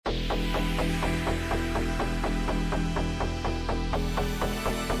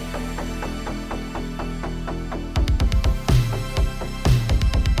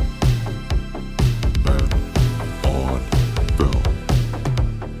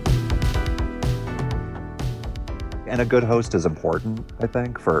and a good host is important, I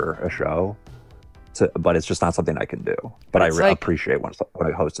think, for a show. But it's just not something I can do. But I appreciate when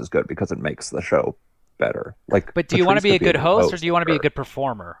a host is good because it makes the show better. Like, but do you want to Patrice be a could good host or host, do you want to be a sure. good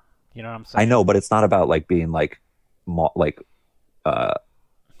performer? You know what I'm I saying? know, but it's not about like being like, like, uh,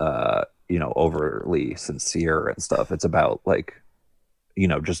 overly sincere and stuff. It's about like,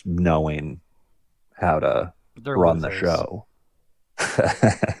 just knowing how to They're run the losers. show.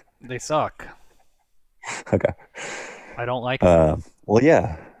 They suck. Okay. I don't like them. Well,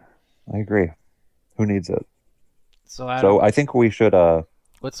 yeah, I agree. Who needs it? So I So don't. I think we should.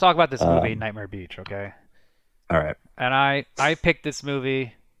 Let's talk about this movie, Um. Nightmare Beach, okay? All right. And I picked this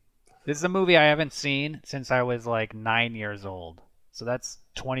movie. This is a movie I haven't seen since I was like 9 years old. So that's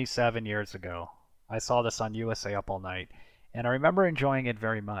 27 years ago. I saw this on USA Up All Night, and I remember enjoying it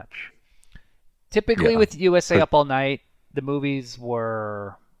very much. Typically Yeah. with USA Up All Night, the movies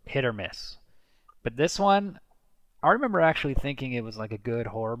were hit or miss. But this one, I remember actually thinking it was like a good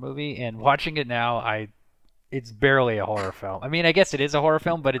horror movie, and watching it now, it's barely a horror film. I mean, I guess it is a horror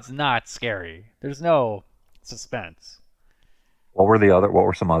film, but it's not scary. There's no suspense. What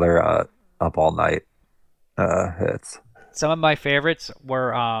were some other up all night hits? Some of my favorites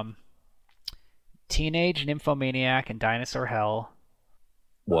were Teenage Nymphomaniac and Dinosaur Hell.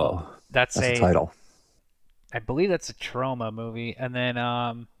 Whoa, That's that's a title. I believe that's a Trauma movie. And then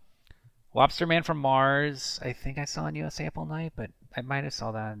Lobster Man from Mars. I think I saw on USA Up All Night, but I might have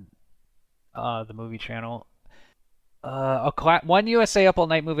saw that on the movie channel. One USA Up All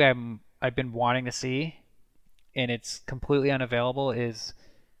Night movie I've been wanting to see, and it's completely unavailable, is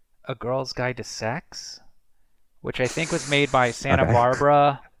A Girl's Guide to Sex, which I think was made by Santa Okay.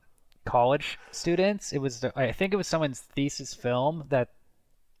 Barbara college students. I think it was someone's thesis film that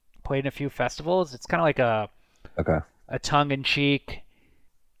played in a few festivals. It's kind of like Okay. a tongue-in-cheek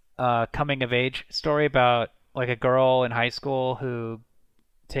coming of age story about like a girl in high school who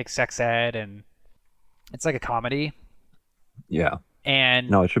takes sex ed, and it's like a comedy. Yeah. And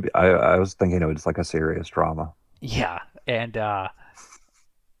No, it should be. I was thinking it was like a serious drama. yeah, and I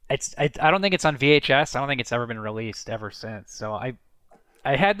don't think it's on VHS. I don't think it's ever been released ever since. So I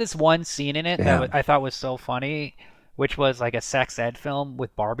had this one scene in it that Damn. I thought was so funny, which was like a sex ed film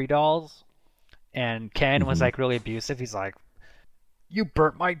with Barbie dolls, and Ken was Hmm. like really abusive. He's like, "You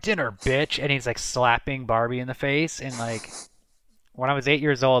burnt my dinner, bitch," and he's like slapping Barbie in the face. And like when I was 8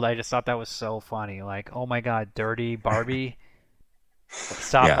 years old, I just thought that was so funny. Like, oh my god, dirty Barbie,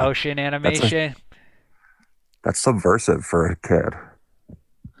 stop Yeah. motion That's a animation. that's subversive for a kid.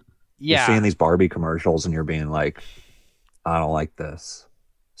 You're Yeah, seeing these Barbie commercials and you're being like, I don't like this.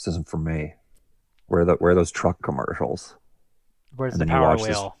 This isn't for me. Where are those truck commercials? where's And the then you Power watch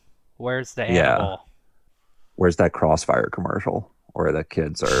this. Wheel? Where's the Yeah. animal? Where's that Crossfire commercial where the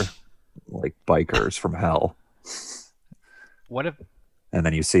kids are like bikers from hell? What if And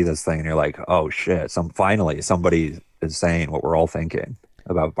then you see this thing and you're like, oh shit, finally somebody is saying what we're all thinking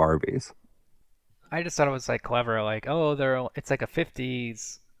about Barbies. I just thought it was like clever, like, oh, it's like a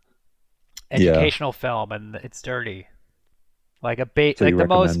 50s Yeah. educational film and it's dirty. Like So like you the recommend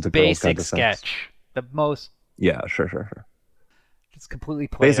most The Girls Guide basic to Sex? sketch, the most Yeah, sure. just completely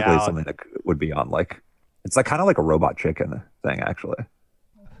played Basically out. something that would be on like it's like kind of like a Robot Chicken thing actually.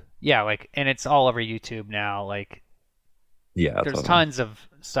 Yeah, like, and it's all over YouTube now. Like Yeah, that's there's what I mean. tons of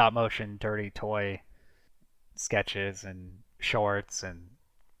stop motion dirty toy sketches and shorts, and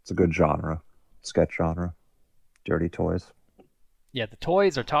It's a good genre. Sketch genre. Dirty toys. yeah, the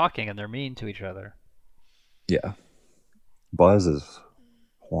toys are talking and they're mean to each other. Yeah. Buzz is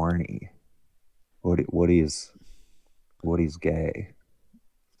horny. Woody's gay.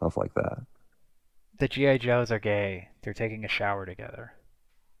 Stuff like that. The GI Joes are gay. They're taking a shower together.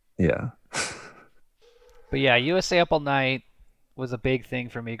 Yeah. But yeah, USA Up All Night was a big thing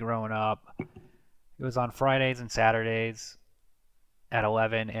for me growing up. It was on Fridays and Saturdays at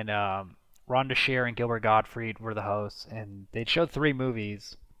 11, and Rhonda Shear and Gilbert Gottfried were the hosts, and they'd show three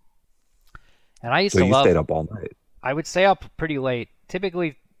movies. And I used So to you love. stayed up all night. I would stay up pretty late,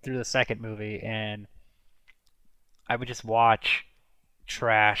 typically through the second movie, and I would just watch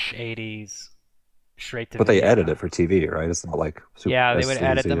trash 80s straight to But they edit video. it for TV, right? It's not like super Yeah, they as would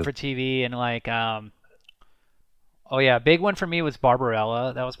edit sleazy them as for TV, and like oh yeah, big one for me was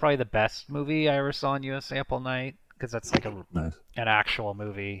Barbarella. That was probably the best movie I ever saw on USA Up All Night because that's like nice. an actual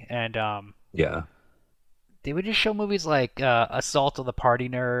movie. And Yeah. they would just show movies like Assault of the Party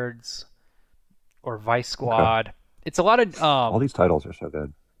Nerds or Vice Okay. Squad. It's a lot of All these titles are so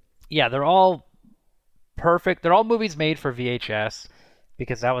good. yeah, they're all perfect. They're all movies made for VHS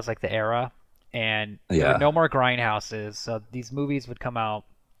because that was like the era, and there were Yeah. no more grindhouses, so these movies would come out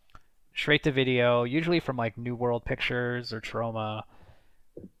straight to video, usually from like New World Pictures or Troma,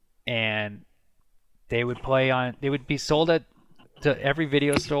 and they would be sold at to every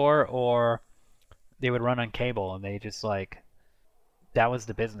video store, or they would run on cable, and they just like that was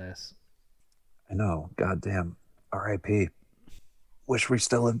the business. I know. Goddamn. R.I.P. Wish we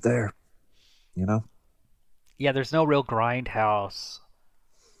still lived there. You know. Yeah, there's no real grindhouse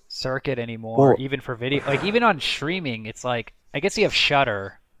circuit anymore, Well, even for video. Like even on streaming, it's like I guess you have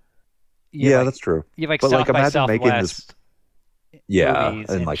Shutter. yeah, that's true. You have like But like, South by imagine making this. Southwest Yeah,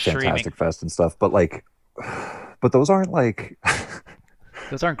 movies and and like streaming. Fantastic Fest and stuff. But like, but those aren't like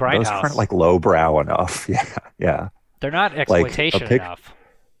Those aren't those aren't grindhouse. like lowbrow enough. Yeah, yeah. They're not Like a exploitation enough.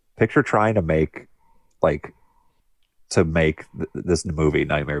 picture trying to make like this movie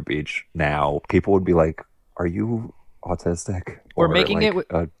Nightmare Beach now, people would be like, "Are you autistic Or or making like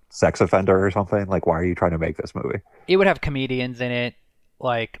a sex offender or something? Like, why are you trying to make this movie?" it would have comedians in it.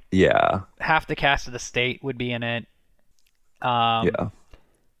 Like Yeah, half the cast of The State would be in it. Um, yeah,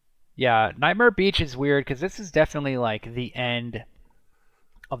 yeah, Nightmare Beach is weird because this is definitely like the end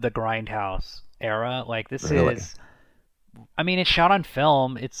of the Grindhouse era. Like this really. is, I mean, it's shot on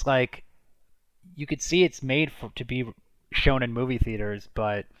film. It's like you could see it's made for to be shown in movie theaters,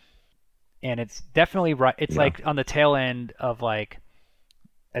 but and it's definitely right. It's Yeah, like on the tail end of like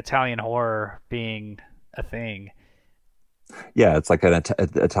Italian horror being a thing. yeah. It's like an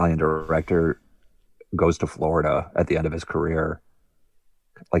Italian director goes to Florida at the end of his career,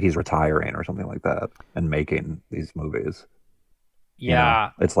 like he's retiring or something like that, and making these movies. You know,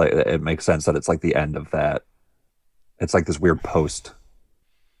 Yeah, it's like it makes sense that it's like the end of that. It's like this weird post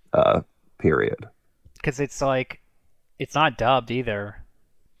uh period. because it's like it's not dubbed either,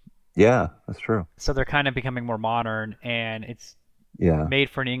 Yeah, that's true. so they're kind of becoming more modern, and it's Yeah, made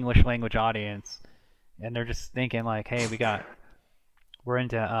for an English language audience, and they're just thinking like, hey, we're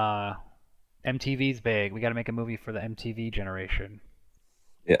into MTV's big. We got to make a movie for the MTV generation.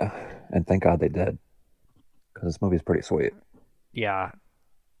 yeah, and thank God they did because this movie's pretty sweet. Yeah.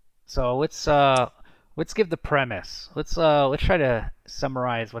 So let's give the premise. Let's try to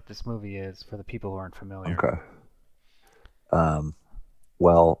summarize what this movie is for the people who aren't familiar. Okay. Um.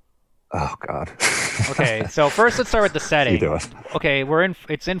 Well. Oh God. Okay, so first let's start with the You setting. do it. Okay,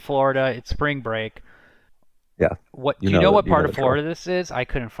 it's in Florida. It's spring break. Yeah. What You do you know know. what You know part the of drill. Florida this is? I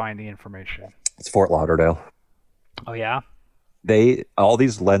couldn't find the information. It's Fort Lauderdale. Oh yeah. They all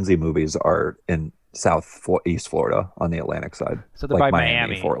these Lenzi movies are in East Florida on the Atlantic side, So they're like by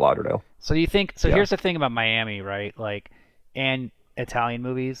Miami, Miami. Fort Lauderdale. So you think so Yeah. here's the thing about Miami, right? Like and Italian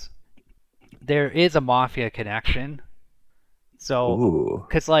movies, there is a mafia connection. So Ooh.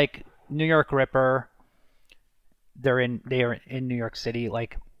 cuz like New York Ripper, they are in New York City.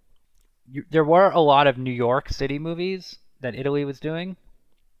 Like there were a lot of New York City movies that Italy was doing,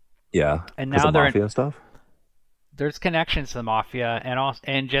 Yeah. and Because now of mafia stuff. there's connections to the mafia, and also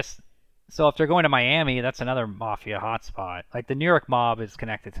and just so if they're going to Miami, that's another mafia hotspot. Like the New York mob is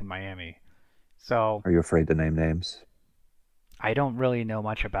connected to Miami. So Are you afraid to name names? I don't really know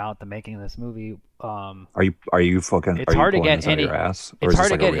much about the making of this movie. Are you fucking It's are you hard to pulling get this out of any. your ass, or It's is this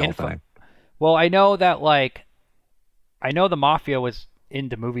hard to like a get real info. thing? Well, I know that like I know the mafia was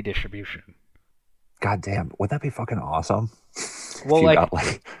into movie distribution. God damn, would that be fucking awesome? If Well, you like got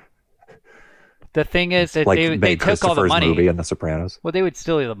the thing is that like they made took all the Christopher's money. movie in The Sopranos. Well, they would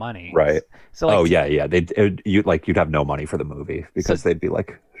steal the money. Right. So like Oh yeah, yeah. You'd have no money for the movie because so they'd be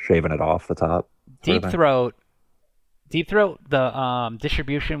like shaving it off the top. Sort of Deep thing. Throat, Deep Throat, the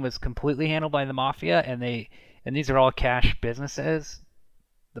distribution was completely handled by the mafia, and these are all cash businesses,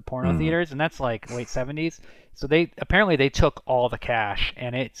 the porno Mm. theaters, and that's like late 70s. So they took all the cash,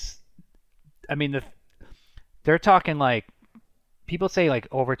 and I mean they're talking like people say like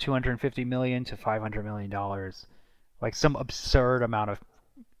over 250 million to 500 million dollars, like some absurd amount of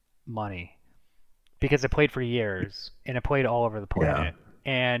money because it played for years and it played all over the Yeah. planet,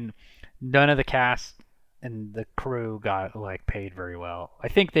 and none of the cast and the crew got like paid very well. I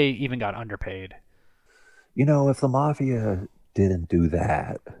think they even got underpaid. You know, if the mafia didn't do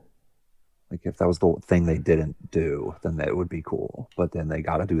that, like if that was the thing they didn't do, then that would be cool. But then they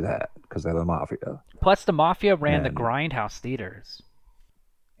got to do that because they're the mafia. Plus, the mafia ran the And grindhouse theaters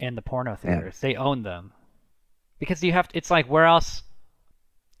and the porno and theaters. They owned them because you have to. It's like where else?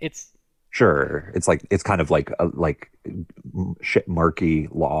 It's sure, it's kind of like shit murky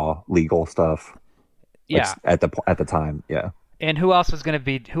legal stuff. Like yeah. at the time, yeah. And who else was gonna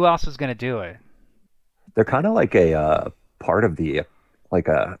be? Who else was gonna do it? They're kind of like a part of the like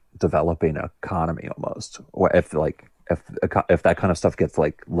a developing economy almost. Or if that kind of stuff gets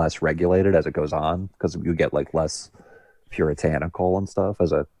like less regulated as it goes on, because you get like less puritanical and stuff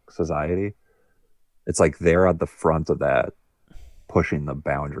as a society. It's like they're at the front of that, pushing the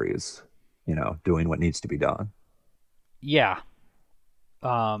boundaries, doing what needs to be done. Yeah.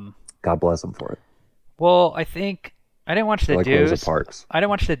 Um, God bless them for it. well, I think I didn't watch They're The like Rosa Deuce. Parks. I didn't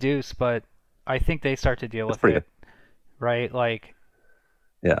watch The Deuce, but I think they start to deal It's with pretty it, good. right? Like,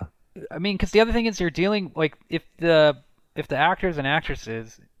 Yeah. I mean, because the other thing is you're dealing like if the actors and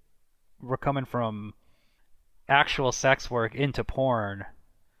actresses were coming from actual sex work into porn,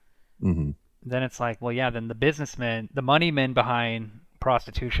 Hmm. then it's like, well, yeah, then the businessmen, the money men behind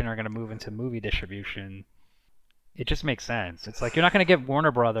prostitution are going to move into movie distribution. It just makes sense. It's like you're not going to get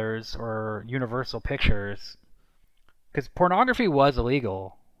Warner Brothers or Universal Pictures because pornography was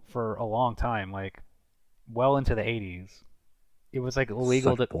illegal for a long time, like well into the 80s. It was like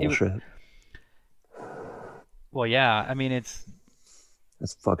illegal Such to. bullshit. Well, yeah. I mean, it's.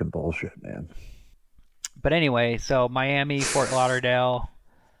 It's fucking bullshit, man. But anyway, so Miami, Fort Lauderdale,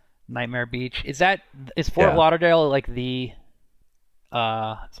 Nightmare Beach. Is Fort Yeah. Lauderdale like the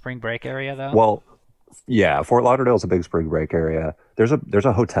spring break area though? Well, yeah, Fort Lauderdale is a big spring break area. There's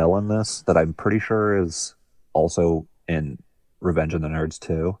a hotel in this that I'm pretty sure is also in Revenge of the Nerds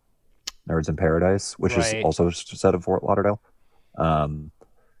too, Nerds in Paradise, which is Right. also set in Fort Lauderdale. Um,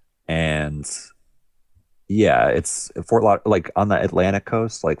 and yeah, it's like on the Atlantic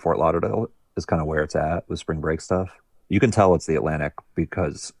coast, like Fort Lauderdale is kind of where it's at with spring break stuff. You can tell it's the Atlantic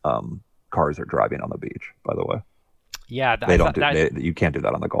because cars are driving on the beach, by the way. Yeah, They I don't thought do that you can't do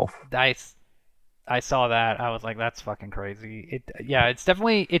that on the Gulf. I saw that. I was like, that's fucking crazy. Yeah, it's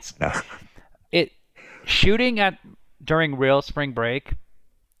definitely No. it shooting at during real spring break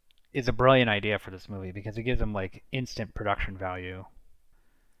is a brilliant idea for this movie because it gives them like instant production value.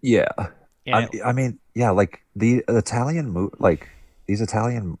 Yeah. And I mean, yeah, like like these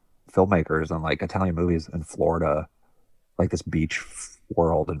Italian filmmakers and like Italian movies in Florida, like this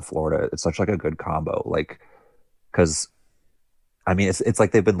world in Florida, it's such like a good combo. Like, because I mean, it's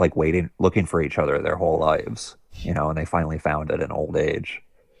like they've been like looking for each other their whole lives, and they finally found it in old age.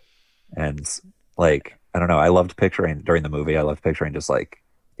 And like, I don't know, I loved picturing during the movie, I loved picturing just like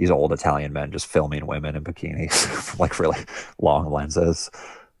these old Italian men just filming women in bikinis, like really long lenses,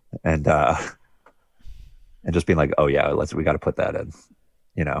 and just being like, oh yeah, we got to put that in,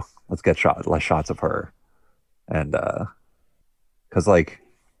 let's get less shots of her, and because like,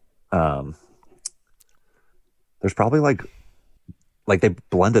 um, there's probably like they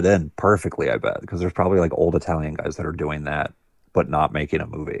blended in perfectly, I bet, because there's probably like old Italian guys that are doing that but not making a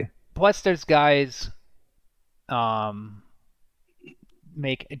movie. plus, there's guys um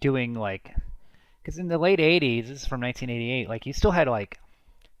make doing like because in the late 80s, this is from 1988, like you still had like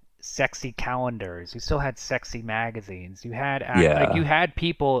sexy calendars, you still had sexy magazines, like Yeah,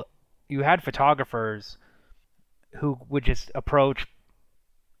 you had photographers who would just approach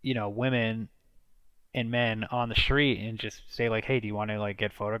women and men on the street and just say like, hey, do you want to like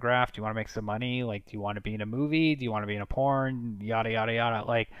get photographed, do you want to make some money, like do you want to be in a movie, do you want to be in a porn, yada yada yada.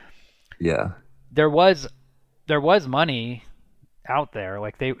 Like yeah, there was money out there.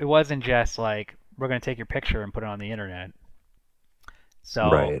 Like it wasn't just like we're gonna take your picture and put it on the internet. So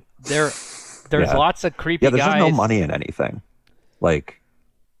right. there's Yeah, lots of yeah. creepy There's just no guys. money in anything. Like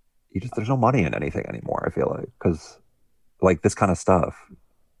there's no money in anything anymore. I feel like because like this kind of stuff,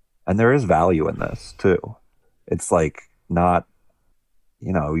 and there is value in this too. It's like not,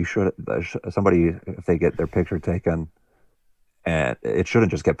 you should somebody if they get their picture taken, and it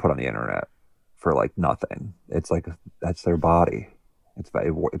shouldn't just get put on the internet for like nothing. It's like that's their body.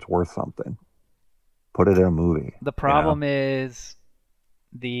 It's worth something. Put it in a movie. The problem is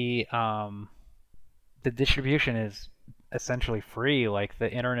the distribution is essentially free. Like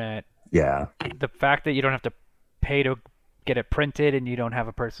the internet, Yeah, the fact that you don't have to pay to get it printed and you don't have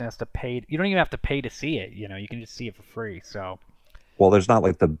a person who has to pay, you don't even have to pay to see it, you can just see it for free. So well, there's not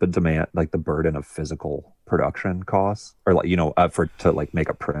like the demand, like the burden of physical production costs, or like for to like make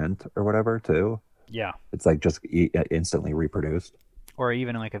a print or whatever too. yeah, It's like just instantly reproduced. or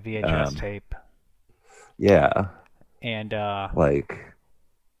even like a VHS Um, tape. yeah, And like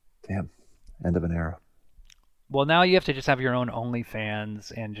damn, end of an era. well, now you have to just have your own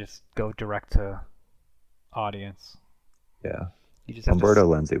OnlyFans and just go direct to audience. Yeah, You just have Umberto to.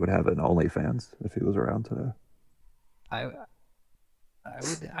 Lenzi would have an OnlyFans if he was around today. I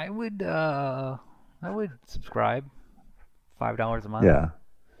I would subscribe, $5 a month, Yeah,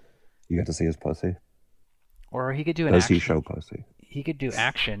 you got to see his pussy. or he could do an Does he action. show pussy? He could do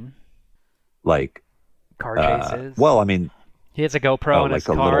action Like, car chases. well, I mean, He has a GoPro in his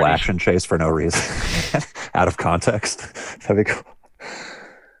like a car. little And action chase for no reason, out of context. That'd be cool.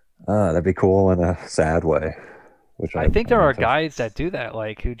 That'd be cool in a sad way, which I think I'm there are into. guys that do that,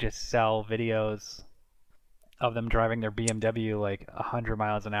 like who just sell videos of them driving their BMW like 100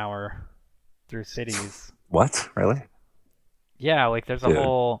 miles an hour through cities. What? Really? Yeah, like there's a Dude.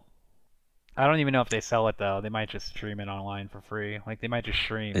 whole. I don't even know if they sell it though. They might just stream it online for free. Like they might just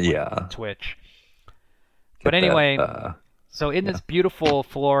stream like Yeah. Twitch. But Get that. anyway, so in Yeah. this beautiful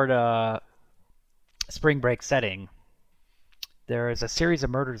Florida spring break setting, there is a series of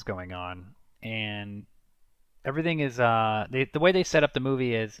murders going on, and everything is the way they set up the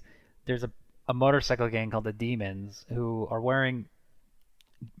movie is there's a motorcycle gang called the Demons who are wearing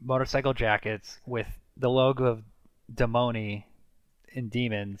motorcycle jackets with the logo of Demoni in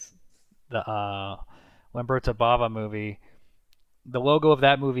Demons, the Lamberto Bava movie. The logo of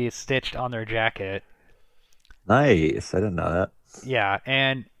that movie is stitched on their jacket. Nice. I didn't know that. Yeah,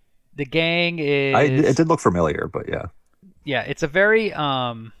 and the gang It is did look familiar, but yeah. yeah, it's a very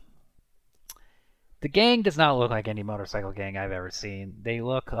the gang does not look like any motorcycle gang I've ever seen. They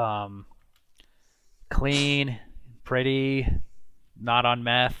look clean, pretty, not on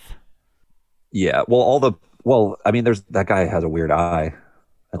meth. Yeah. Well, I mean, there's that guy has a weird eye.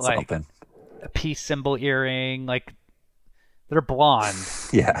 That's Like something. a peace symbol earring. Like they're blonde.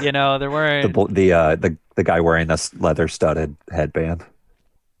 Yeah. You know, they're wearing. The guy wearing this leather studded headband.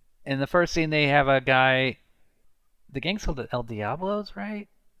 In the first scene, they have a guy. The gang's called the El Diablos, right?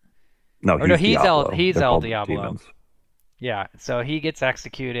 No, Or no, he's Diablo. he's They're El called Diablo. demons. Yeah. So he gets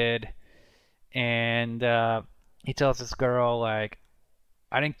executed, and he tells this girl like,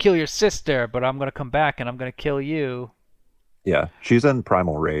 "I didn't kill your sister, but I'm gonna come back and I'm gonna kill you." Yeah, she's in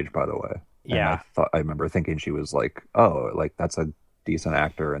Primal Rage, by the way. And Yeah. I remember thinking she was like, oh, like that's a decent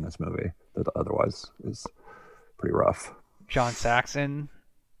actor in this movie. That otherwise is pretty rough. John Saxon,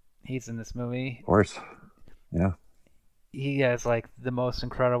 he's in this movie. Of course. Yeah. He has like the most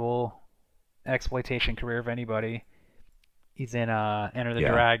incredible exploitation career of anybody. He's in Enter the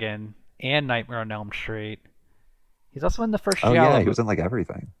Yeah. Dragon and Nightmare on Elm Street. He's also in the first Oh yeah, Giallo. he was in like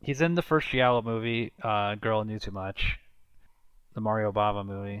everything. He's in the first Giallo movie, Girl Knew Too Much, the Mario Bava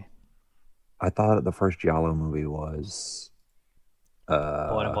movie, I thought the first Giallo movie was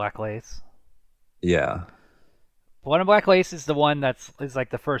Blood and uh Black Lace. yeah. Blood and Black Lace is the one that's is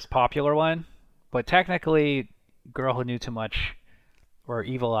like the first popular one, but technically, Girl Who Knew Too Much or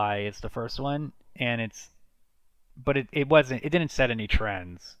Evil Eye is the first one, and but it wasn't it didn't set any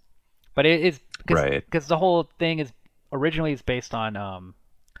trends, but it is Right. because the whole thing is originally is based on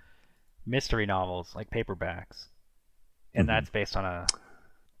mystery novels like paperbacks, and Mhm. that's based on a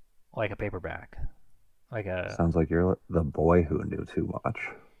paperback, like a Sounds like you're the boy who knew too much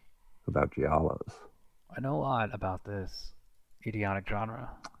about Giallos. I know a lot about this idiotic genre.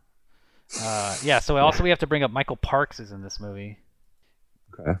 Yeah, so Yeah. also we have to bring up Michael Parks is in this movie.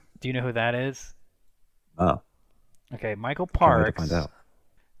 Okay. Do you know who that is? Oh, Okay, Michael can't wait to find Parks. out.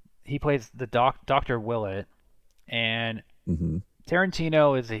 He plays the Dr. Willett, and Hmm.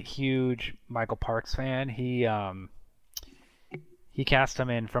 Tarantino is a huge Michael Parks fan. He cast him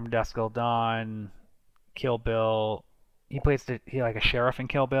in From Dusk Till Dawn, Kill Bill. He plays he like a sheriff in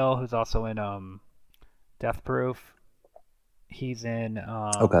Kill Bill who's also in Death Proof. He's in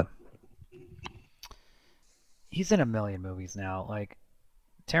Okay. he's in a million movies now. Like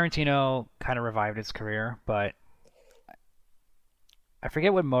Tarantino kind of revived his career, but I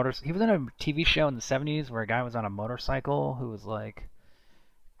forget what motors. He was in a TV show in the '70s where a guy was on a motorcycle who was like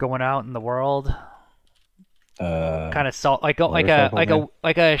going out in the world, Uh, kind of salt like Motorcycle Man?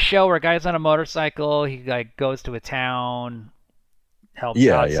 like a show where a guy's on a motorcycle. He like goes to a town, helps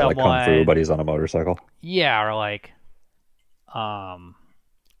Yeah, out yeah, like Kung Fu, someone. but he's on a motorcycle. Yeah, or like um,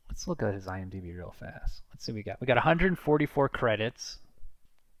 let's look at his IMDb real fast. Let's see, we got 144 credits.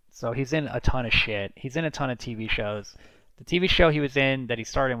 So he's in a ton of shit. He's in a ton of TV shows. The TV show he was in that he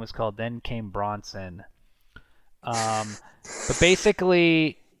starred in was called Then Came Bronson. But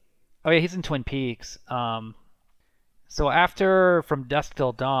basically, oh yeah, he's in Twin Peaks. So after From Dusk Till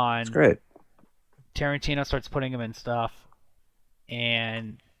It's Dawn, great. Tarantino starts putting him in stuff,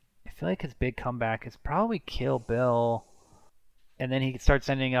 and I feel like his big comeback is probably Kill Bill, and then he starts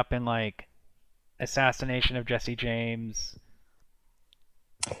ending up in like Assassination of Jesse James,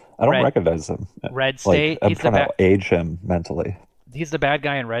 I don't Red recognize him. Red Like, State. I'm trying to age him mentally. He's the bad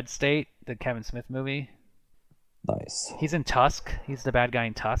guy in Red State, the Kevin Smith movie. Nice. He's in Tusk. He's the bad guy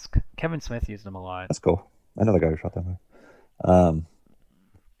in Tusk. Kevin Smith used him a lot. That's cool. I know the guy who shot that movie. Um,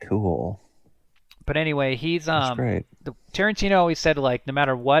 cool. But anyway, he's That's great. Tarantino always said like no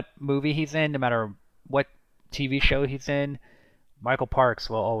matter what movie he's in, no matter what TV show he's in, Michael Parks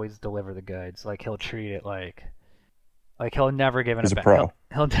will always deliver the goods. Like he'll treat it like he'll never give He's a he'll pro.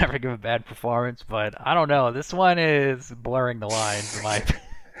 he'll never give a bad performance, but I don't know. This one is blurring the lines in my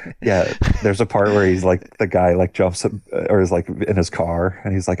Yeah, there's a part where he's like the guy like jumps up, or is like in his car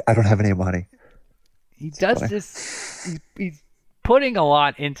and he's like, I don't have any money. he It's does funny. this he's putting a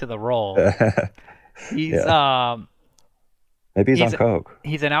lot into the role. He's Yeah, maybe he's on he's coke.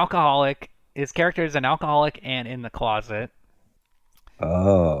 he's an alcoholic. His character is an alcoholic and in the closet.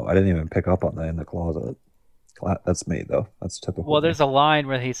 Oh, I didn't even pick up on that in the closet. That's me though. That's typical Well, me. there's a line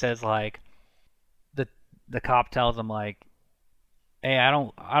where he says like the the cop tells him like, "Hey, I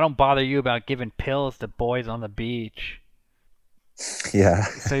don't bother you about giving pills to boys on the beach." Yeah.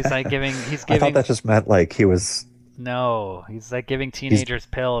 So he's like he's I thought giving that just meant like he was no, he's like giving he's teenagers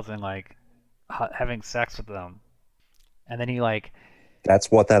pills and like having sex with them. And then he like,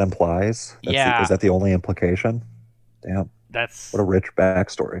 that's what that implies. Is yeah, that the only implication? Damn, what that's a rich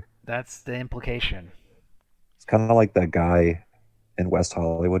backstory. that's the implication. It's kind of like that guy in West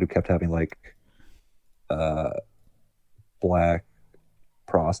Hollywood who kept having like uh black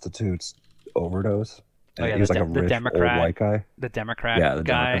prostitutes overdose. Oh And yeah, he was like a the rich old Democrat, white guy. the Democrat Yeah, the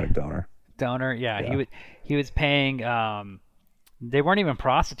guy Democratic donor. donor. Yeah, Yeah. he was paying. They weren't even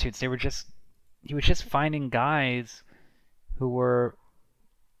prostitutes. They were just he was just finding guys who were,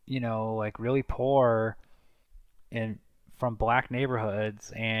 like really poor and from black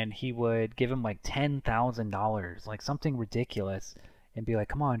neighborhoods, and he would give him like $10,000, like something ridiculous, and be like,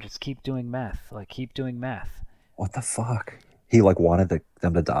 "Come on, just keep doing meth. Like keep doing meth." What the fuck? He like wanted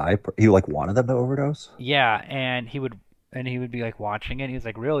them to die. He like wanted them to overdose. Yeah, and he would be like watching it. He was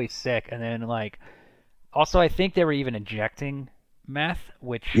like really sick, and then like also I think they were even injecting meth,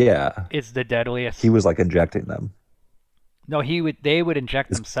 which Yeah, is the deadliest. he was like injecting them. No, they would inject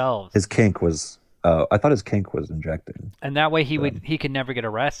His themselves, his kink was. I thought his kink was injecting and that way them. he could never get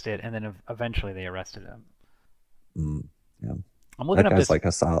arrested, and then eventually they arrested him. Mm, yeah, I'm looking that up guy's this. like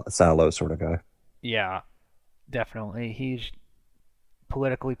a Salo sort of guy. Yeah, definitely. He's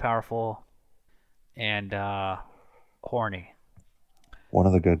politically powerful and horny. One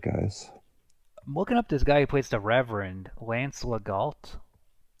of the good guys. I'm looking up this guy who plays the Reverend Lance Legault.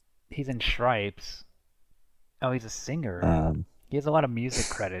 He's in Stripes. Oh, he's a singer. Um, He has a lot of music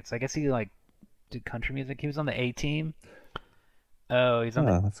credits. I guess he like did country music. He was on the A Team. Oh, he's on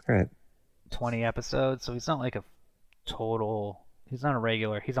the oh, that's great, 20 episodes, so he's not like a total. He's not a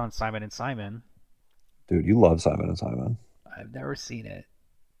regular. He's on Simon and Simon. dude. You love Simon and Simon. I've never seen it.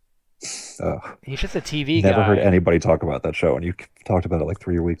 Ugh. He's just a TV Never heard guy. anybody talk about that show, and you talked about it like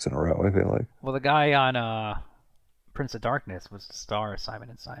 3 weeks in a row. I feel like, Well, the guy on Prince of Darkness was the star of Simon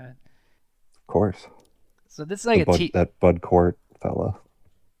and Simon. of course, So this is like a T. that Bud Court fella.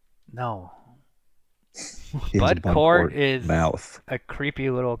 No, He has a Bud Bud Cort Court is mouth. a creepy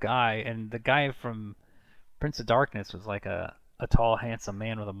little guy, and the guy from Prince of Darkness was like a tall, handsome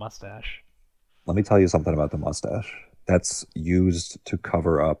man with a mustache. Let me tell you something about the mustache. That's used to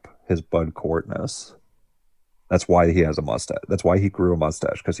cover up his Bud Courtness. That's why he has a mustache. That's why he grew a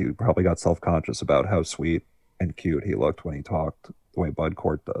mustache, because he probably got self-conscious about how sweet and cute he looked when he talked the way Bud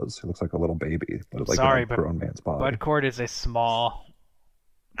Cort does. He looks like a little baby, I'm but like in a sorry, but grown man's body. Bud Cort is a small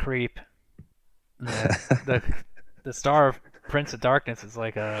creep. The the star of Prince of Darkness is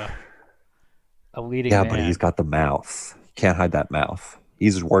like a leading Yeah, man. but he's got the mouth. You can't hide that mouth.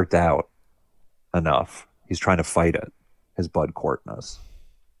 He's worked out enough. He's trying to fight it, his Bud Courtness.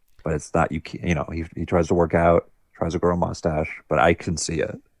 But it's not, he tries to work out, tries to grow a mustache, but I can see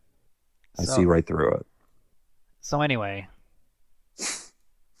it. I see So right through it. so anyway,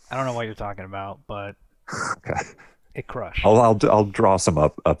 I don't know what you're talking about, but Okay. it crushed. I'll draw some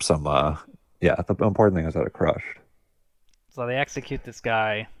up some yeah, the important thing is that it crushed. So they execute this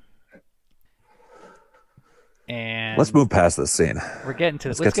guy, Let's and move past this scene. we're getting to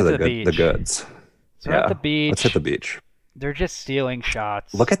Let's let's get get to to the the beach. goods. So we're at the Yeah. Let's hit beach. the beach. They're just stealing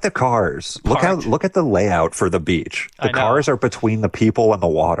shots. Look at the cars. Parked. Look at the layout for the beach. The I know. cars are between the people and the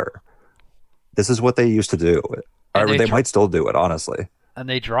water. This is what they used to do. And Or they they dr- might still do it, honestly. and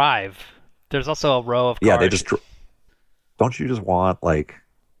they drive. There's also a row of cars. Yeah, they just don't you just want like,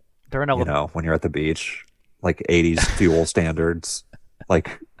 They're in a when you're at the beach, like 80s fuel standards,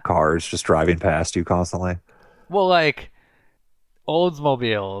 like cars just driving past you constantly. well, like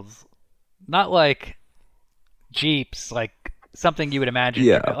Oldsmobiles, not like Jeeps, like something you would imagine.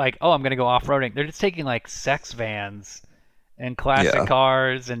 Yeah. Like, oh, I'm gonna go off roading. They're just taking like sex vans and classic Yeah.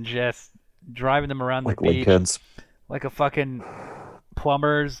 cars and just driving them around the Like beach Lincolns. like a fucking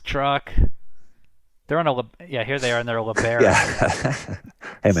plumber's truck. They're on yeah, here they are in their LeBaron. Yeah.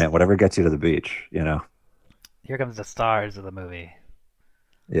 Hey man, whatever gets you to the beach, Here comes the stars of the movie.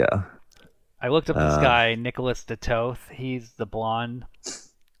 Yeah. I looked up this Um, guy, Nicholas de Toth. He's the blonde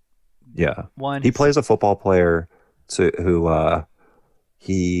yeah, one. he plays a football player who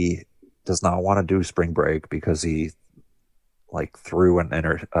he does not want to do spring break because he like threw an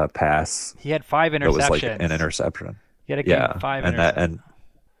pass He had five that was like an interceptions. interception. He had a game with Yeah, five and that interceptions. and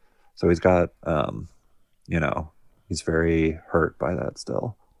so he's got you know, he's very hurt by that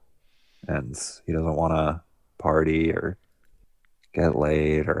still, and he doesn't want to party or get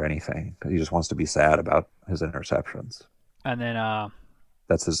laid or anything. He just wants to be sad about his interceptions. And then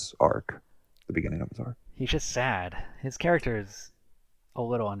That's his arc, the beginning of his arc. he's just sad. His character is a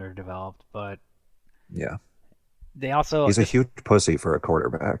little underdeveloped, but Yeah, they also he's a huge pussy for a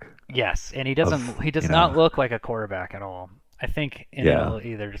quarterback. yes, and Of he does you not know, look like a quarterback at all. I think in yeah,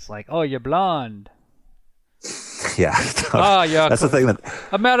 Italy they're just like, "Oh, you're blonde. yeah. Oh, you're That's the thing that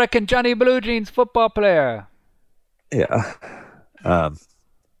American Johnny Blue Jeans football player." yeah, um,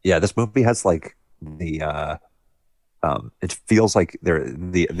 yeah. This movie has like the it feels like they're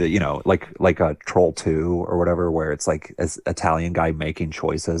the you know like a Troll 2 or whatever, where it's like as Italian guy making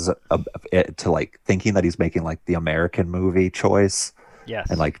choices to like thinking that he's making like the American movie choice and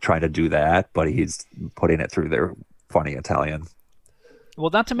Yes. like trying to do that, but he's putting it through their funny Italian Well,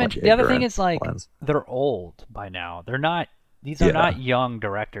 not to like mention the other thing ignorant is like lens. they're old by now. They're not these are Yeah, not young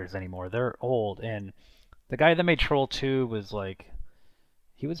directors anymore. They're old, and the guy that made Troll 2 was like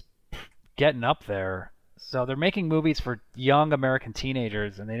he was getting up there. So they're making movies for young American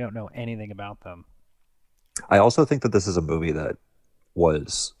teenagers and they don't know anything about them. I also think that this is a movie that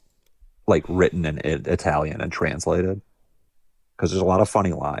was like written in Italian and translated because there's a lot of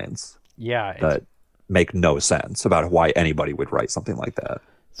funny lines Yeah, it's that make no sense about why anybody would write something like that.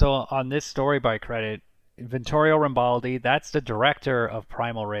 so on this story by credit, Vittorio Rambaldi, that's the director of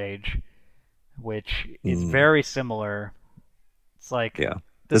Primal Rage, which is Mm, very similar. It's like yeah,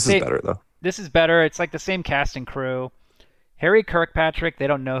 the this is same. better though. This is better. It's like the same cast and crew. Harry Kirkpatrick, they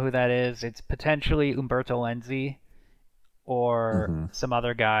don't know who that is. It's potentially Umberto Lenzi or Hmm. some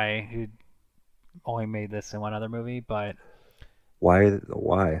other guy who only made this in one other movie, but Why?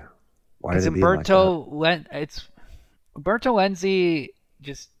 Why are because they being like that? It's Umberto Lenzi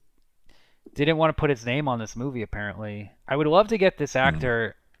just didn't want to put his name on this movie apparently. I would love to get this Mm,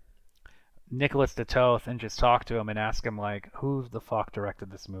 actor Nicholas de Toth and just talk to him and ask him like who the fuck directed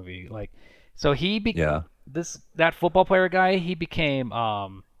this movie? Like so yeah. that football player guy, he became a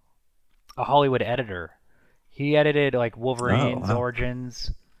Hollywood editor. He edited like Oh, Wolverine's wow.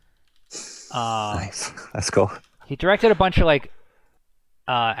 Origins. Um Nice. That's cool. he directed a bunch of like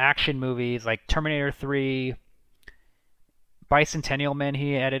action movies like Terminator 3, Bicentennial Man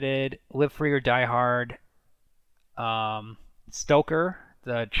he edited, Live Free or Die Hard, Stoker,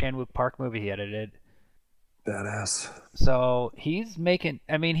 the Chan-wook Park movie he edited. Badass. So he's making.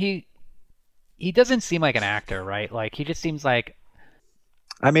 I mean, he doesn't seem like an actor, right? Like he just seems like.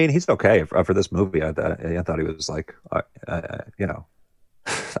 I mean, he's okay for this movie. I thought he was like, you know,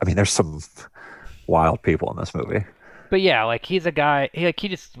 I mean, there's some wild people in this movie. But yeah, like he's a guy. He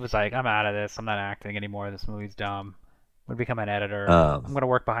just was like, I'm out of this. I'm not acting anymore. This movie's dumb. I'm gonna become an editor. I'm Um, gonna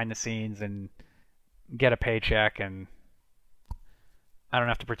work behind the scenes and get a paycheck, and I don't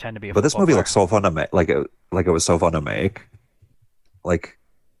have to pretend to be a but this football movie player. looks so fun to make. Like it was so fun to make. Like,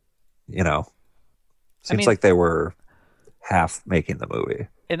 you know, I seems mean, like they were half making the movie,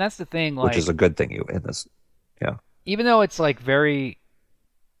 and that's the thing. which is Like, a good thing. You in this, yeah. even though it's like very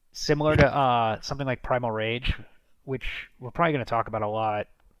similar to something like Primal Rage, which we're probably gonna talk about a lot.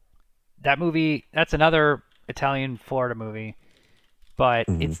 That movie, that's another Italian Florida movie, but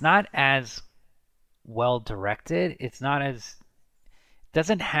Hmm. it's not as well directed. It's not as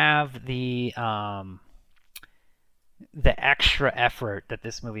doesn't have the extra effort that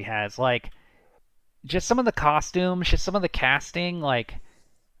this movie has. Like just some of the costumes, just some of the casting, like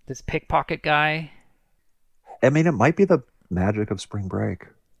this pickpocket guy. I mean, it might be the magic of Spring Break,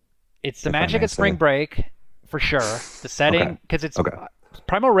 It's the if I magic may of Spring say. Break for sure. The Okay. setting, because it's Okay.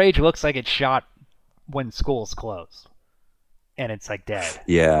 Primal Rage looks like it's shot when school's closed and it's like dead.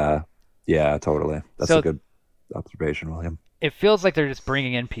 Yeah. Yeah. Totally. That's a So good observation, William. it feels like they're just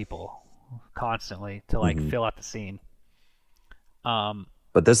bringing in people constantly to like Hmm. fill out the scene. Um,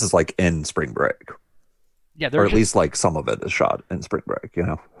 But this is like in Spring Break, yeah, or they're at just least like some of it is shot in Spring Break. You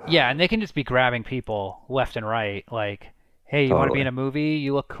know. yeah, and they can just be grabbing people left and right. Like, hey, you want to be Totally. in a movie?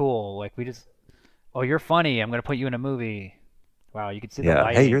 You look cool. Like we just, oh, you're funny. I'm gonna put you in a movie. Wow, you can see the Yeah. Hey,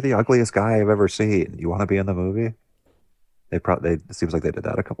 lighting. you're the ugliest guy I've ever seen. You want to be in the movie? It seems like they did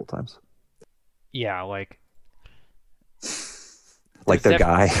that a couple times. Yeah, like Like there's the def-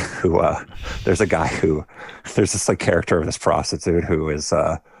 guy who there's a guy who there's this like character of this prostitute who is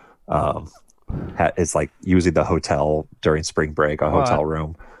um is like using the hotel during spring break, a Hold on. hotel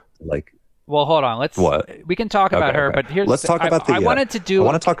room. Like Well, hold on. what? We can talk Okay, about her, okay. but here's Let's talk about I the. wanted to I do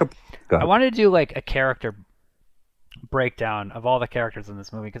want to talk. Go I ahead. wanted to do like a character breakdown of all the characters in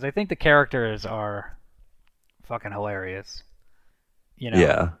this movie because I think the characters are fucking hilarious. You know.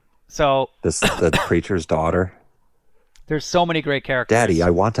 Yeah, So this the preacher's daughter. there's so many great Daddy, characters. I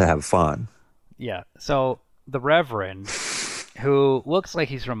want to have fun. Yeah. So the Reverend, who looks like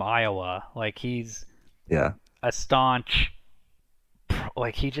he's from Iowa, like he's Yeah, a staunch,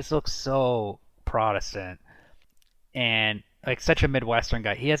 like he just looks so Protestant and like such a Midwestern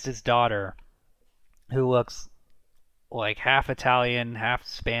guy. He has this daughter who looks like half Italian, half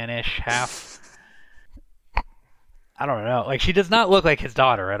Spanish, half I don't know. Like she does not look like his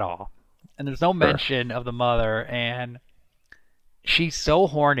daughter at all. And there's no sure. mention of the mother and she's so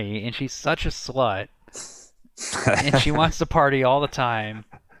horny and she's such a slut and she wants to party all the time.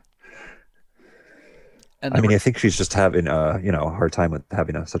 And I the mean, I think she's just having a hard time with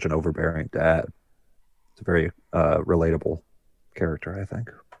having such an overbearing dad. It's a very relatable character, I think.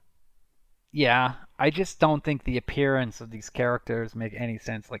 yeah, I just don't think the appearance of these characters make any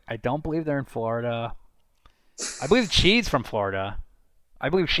sense. Like I don't believe they're in Florida. I believe she's from Florida. I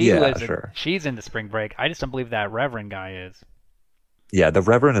believe Yeah, sure. she's into spring break. I just don't believe that Reverend guy is. Yeah, the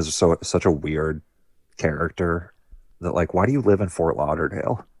Reverend is such a weird character that like, why do you live in Fort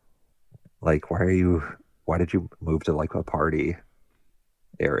Lauderdale? Like, why did you move to like a party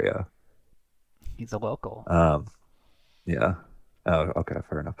area? He's a local, Um, yeah. Oh, okay,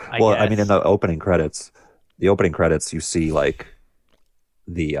 fair enough. I Well, I mean, in guess. the opening credits, you see like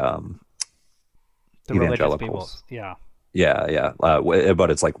the The religious people. evangelicals. Yeah. Yeah, yeah. But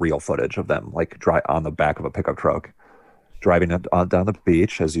it's like real footage of them like on the back of a pickup truck driving down the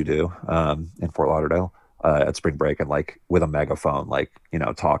beach as you do in Fort Lauderdale at spring break and like with a megaphone, like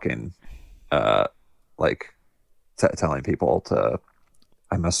talking, uh, like telling people to.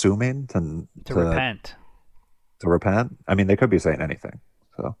 I'm assuming To repent. to repent. I mean, they could be saying anything.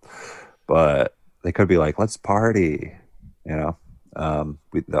 So, but they could be like, "Let's party," you know.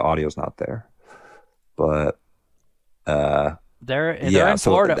 The audio's not there, but They're yeah. in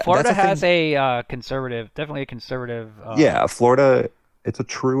So Florida. that's Florida the thing. has a conservative, definitely a conservative. Yeah, Florida. It's a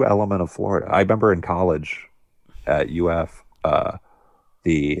true element of Florida. I remember in college at UF,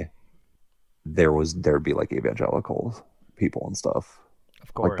 the there'd be like evangelical people and stuff, Of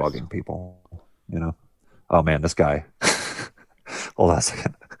like course, bugging people. You know. Oh man, this guy. Hold on a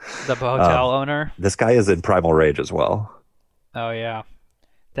second. the Um, hotel owner. this guy is in Primal Rage as well. Oh yeah,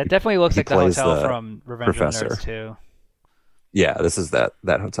 that definitely looks He like the plays hotel the from Revenge of the professor. Nerds too. Yeah, this is that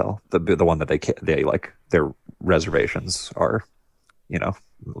hotel, the one that they like their reservations are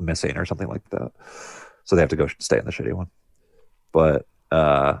missing or something like that, so they have to go stay in the shitty one. But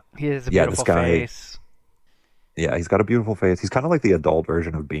He has a yeah, this beautiful guy, face. yeah, he's got a beautiful face. He's kind of like the adult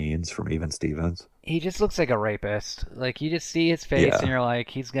version of Beans from Even Stevens. He just looks like a rapist. Like you just see his face and Yeah, you're like,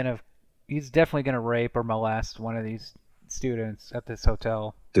 he's definitely gonna rape or molest one of these students at this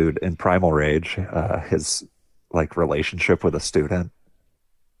hotel. dude, in Primal Rage, his like relationship with a student,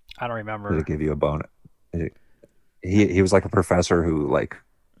 I don't to remember. give you a bone. He was like a professor who like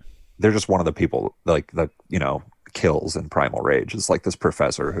they're just one of the people like the kills in Primal Rage is like this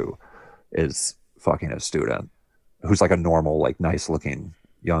professor who is fucking a student who's like a normal like nice looking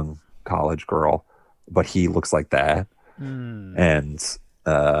young college girl, but he looks like that, Hmm. and it's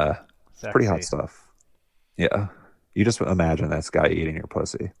pretty hot Sexy. stuff. Yeah, you just imagine this guy eating your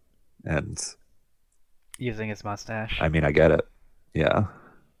pussy, and Using his mustache. I mean I get it. Yeah,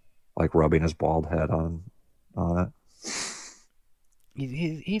 like rubbing his bald head on it,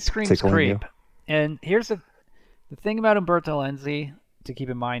 He screams tickling you. creep. And here's the thing about Umberto Lenzi to keep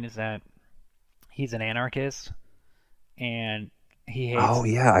in mind is that he's an anarchist and Oh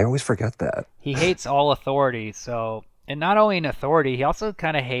yeah, I always forget that. he hates all authority. So, and not only in authority, he also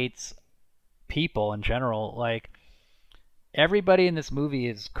kind of hates people in general. Like everybody in this movie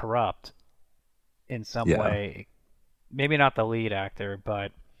is corrupt in some Yeah, way. Maybe not the lead actor,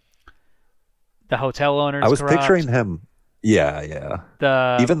 but the hotel I owner's was picturing corrupt. him. Yeah, yeah.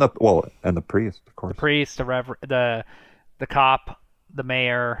 The Even the well, and the priest, of the course. priest, the cop, the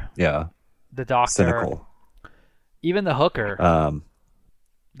mayor, Yeah, the doctor, cynical. even the hooker. Um,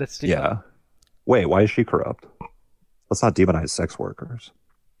 The stu- yeah. Wait, why is she corrupt? Let's not demonize sex workers.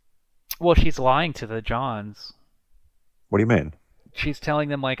 well, she's lying to the Johns. What do you mean? She's telling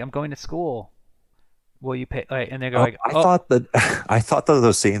them like, "I'm going to school. Will you pay?" Like, and they go Oh, like, I "Oh, thought that I thought that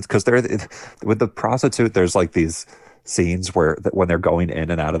those scenes because they're with the prostitute. There's like these scenes where when they're going in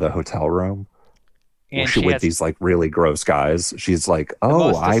and out of the hotel room, and she she with has these like really gross guys. She's like, the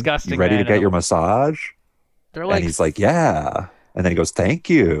 "Oh, most I you disgusting ready to men in get the your world. massage?" They're And like, he's like, "Yeah." And then he goes, "Thank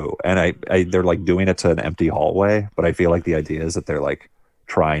you." And they're like doing it to an empty hallway, but I feel like the idea is that they're like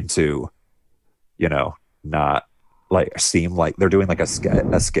trying to, you know, not like seem like they're doing like a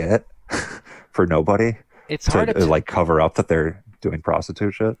skit for nobody it's to hard to. like cover up that they're doing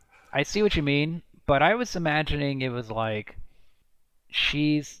prostitute shit. I see what you mean, but I was imagining it was like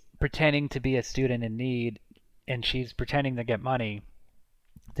she's pretending to be a student in need, and she's pretending to get money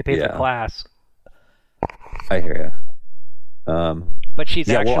to pay for Yeah, class, I hear you. but she's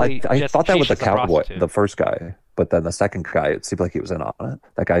Yeah, well, actually I just thought that she's with the just a cowboy, prostitute. the first guy, but then the second guy, it seemed like he was in on it.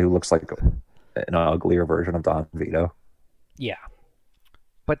 That guy who looks like an uglier version of Don Vito. Yeah,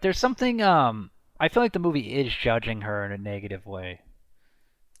 but there's something. I feel like the movie is judging her in a negative way.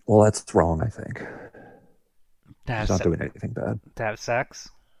 Well, that's wrong, I think. To She's have not se- doing anything bad. to have sex.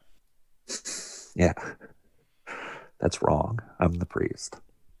 Yeah, that's wrong. I'm the priest.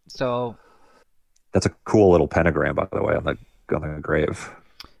 So That's a cool little pentagram, by the way, on the grave.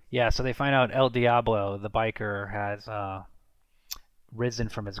 yeah, so they find out El Diablo, the biker, has risen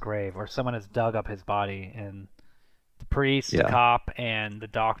from his grave, or someone has dug up his body, and the priest, the Yeah. cop, and the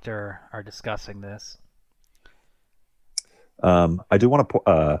doctor are discussing this. I do want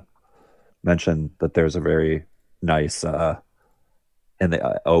to mention that there's a very nice in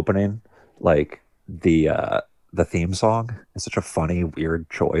the opening, like the theme song is such a funny, weird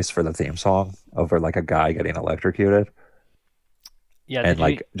choice for the theme song over like a guy getting electrocuted, Yeah, and did you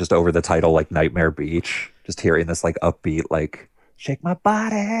like just over the title like Nightmare Beach, just hearing this like upbeat like shake my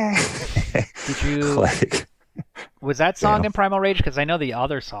body, did you like was that you song know. in Primal Rage? Because I know the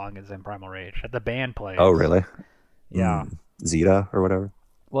other song is in Primal Rage that the band plays. Oh, really? Yeah. Zeta or whatever.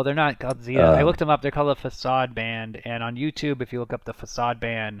 Well, they're not called Zeta. I Um, looked them up. They're called the Facade Band, and on YouTube, if you look up the Facade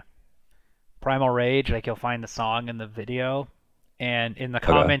Band Primal Rage, like you'll find the song in the video, and in the okay.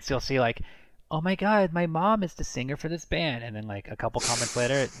 comments you'll see like, "Oh my God, my mom is the singer for this band," and then like a couple comments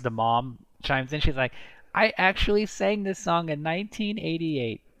later, the mom chimes in. She's like, "I actually sang this song in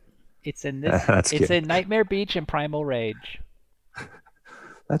 1988. It's in this. That's It's cute. in Nightmare Beach and Primal Rage."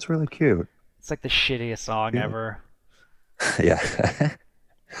 That's really cute. It's like the shittiest song Yeah. ever. Yeah.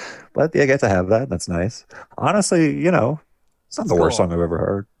 But yeah, I get to have that. That's nice. Honestly, it's not It's the worst cool. song I've ever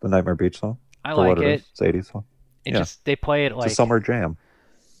heard. The Nightmare Beach song, I for what like it it. is. It's 80s song. It Yeah. just they play it It's a like summer jam.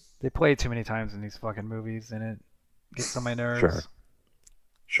 they play it too many times in these fucking movies, and it gets on my Sure. nerves.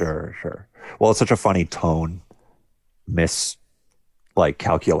 Sure. Sure. Well, it's such a funny tone miss like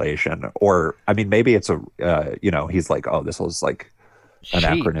calculation. Or I mean maybe it's he's like, oh, this was like Cheap.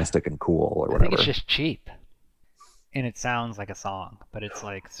 anachronistic and cool or I think it's whatever. just cheap, and it sounds like a song, but it's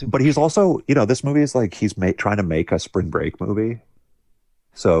like super But he's cheap. also, this movie is like trying to make a spring break movie.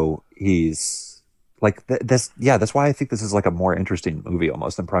 So he's like this. Yeah, that's why I think this is like a more interesting movie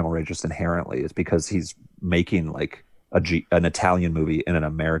almost than Primal Rage just inherently is because he's making like an Italian movie in an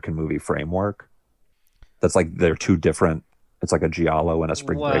American movie framework. That's like they're two different. It's like a giallo and a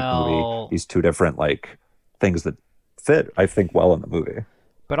spring break movie. Well, These two different like things that fit, I think, well in the movie.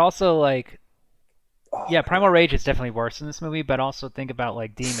 but also like Oh yeah, my Primal god! Rage is definitely worse in this movie, but also think about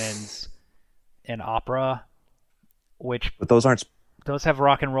like Demons and Opera, which But those aren't those have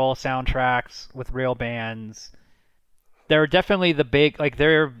rock and roll soundtracks with real bands. They're definitely the big like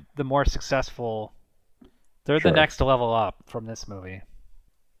they're the more successful. They're the sure. next level up from this movie.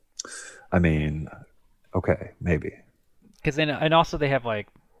 I mean, okay, maybe. Because then and also they have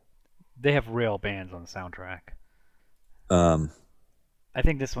real bands on the soundtrack. Um, I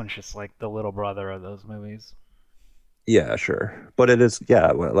think this one's just like the little brother of those movies. yeah, sure. But it is,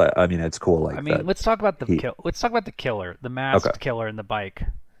 yeah. Well, I mean, it's cool I like mean, that. let's talk about He let's talk about the killer, the Okay, masked killer in the bike,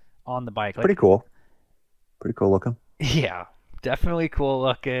 on the bike. pretty Like, cool. Pretty cool looking. yeah, definitely cool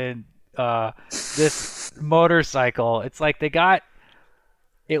looking. Uh, this motorcycle. It's like they got.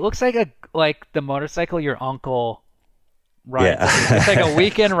 It looks like the motorcycle your uncle rides. It's like a Yeah.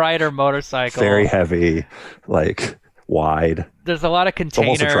 weekend rider Very motorcycle. heavy, like wide. There's a lot of It's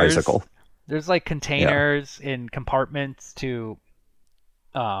almost a containers. tricycle. There's like Yeah. containers in compartments to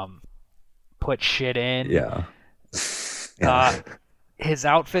um put shit in. Yeah. Uh, Yeah. his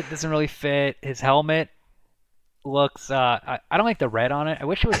outfit doesn't really fit. His helmet looks. I don't like the red on it. I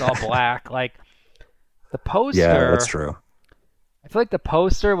wish it was all black. Like the Yeah, that's poster. true. I feel like the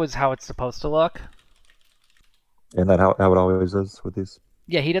poster was how it's supposed to look. And that how it always is with these.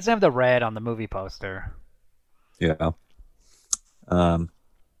 Yeah, he doesn't have the red on the movie poster. Yeah. Um,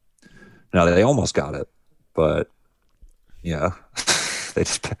 no, they almost got it, but yeah. They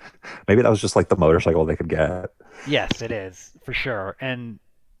just maybe that was just like the motorcycle they could get. Yes, it is for sure. And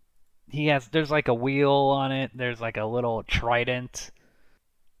There's like a wheel on it. There's like a little trident.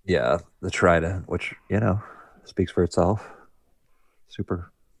 Yeah, the trident, which speaks for itself.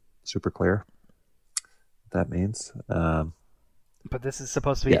 Super, super clear. What that means. But this is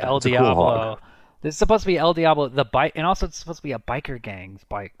supposed to be Yeah, El it's a cool hog. Diablo. This is supposed to be El Diablo, the bike, and also it's supposed to be a biker gang's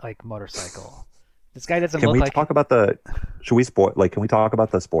bike, like motorcycle. This guy doesn't Can look we like. talk about the? Should we spoil? Like, can we talk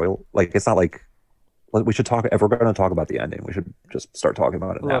about the spoil? Like, it's not like we should talk. If we're going to talk about the ending, we should just start talking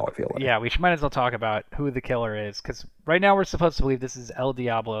about it now. I Look, feel like. yeah, we might as well talk about who the killer is, because right now we're supposed to believe this is El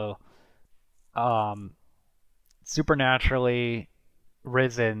Diablo, um, supernaturally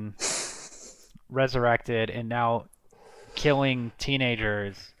risen, resurrected, and now killing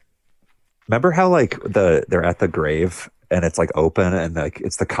teenagers. Remember how like they're at the grave and it's like open and like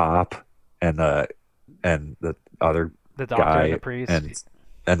it's the cop and the other The doctor and the guy priest.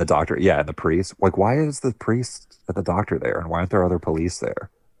 and the doctor, yeah, and the priest. Like, why is the priest and the doctor there, and why aren't there other police there?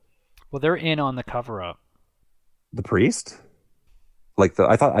 Well, they're in on the cover up. The priest, like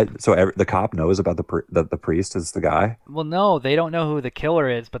the cop knows about the priest is the guy. Well, no, they don't know who the killer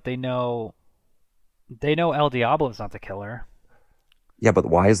is, but they know El Diablo's not the killer. Yeah, but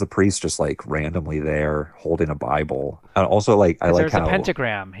why is the priest just like randomly there holding a Bible? And also, like, I Because like there's a how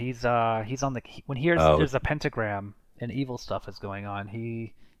pentagram. He's on the when here's oh there's a pentagram and evil stuff is going on.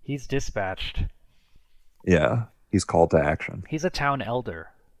 He's dispatched. yeah, he's called to action. He's a town elder.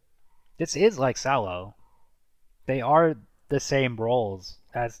 This is like Sallow. They are the same roles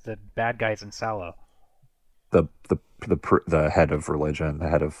as the bad guys in Sallow. The the head of religion, the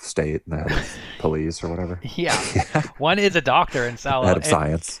head of state, and the head of police or whatever. Yeah, Yeah, one is a doctor in the Sallow, head of and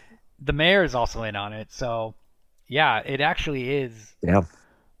science. the mayor is also in on it. So, yeah, it actually is. Yeah,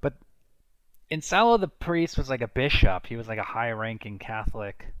 But in Sallow, the priest was like a bishop. He was like a high-ranking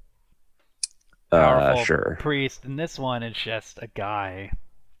Catholic, powerful sure. priest. And this one is just a guy.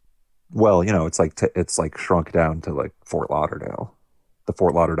 Well, it's like shrunk down to like Fort Lauderdale, the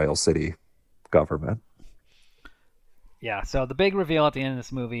Fort Lauderdale city government. Yeah. So the big reveal at the end of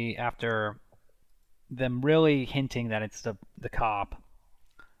this movie, after them really hinting that it's the cop,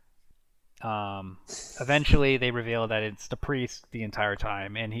 um, eventually they reveal that it's the priest the entire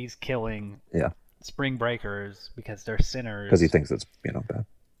time, and he's killing Yeah, spring breakers because they're because he sinners. thinks it's bad. How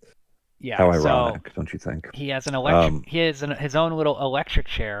Yeah. So ironic, don't you think? he has an Um, his own little electric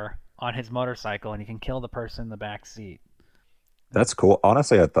chair on his motorcycle, and he can kill the person in the back seat. that's cool.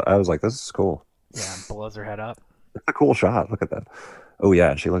 Honestly, I was like, this is cool. Yeah, blows her head up. It's a cool shot. Look at that. Oh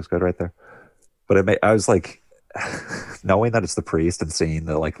yeah, and she looks good right there. But I was like, knowing that it's the priest and seeing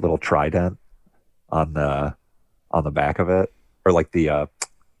the like little trident on the back of it, or like the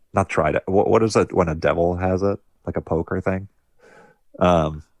not trident. What is it when a devil has it? Like a poker thing.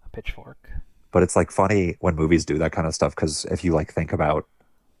 Um, A pitchfork. but it's like funny when movies do that kind of stuff because if you like think about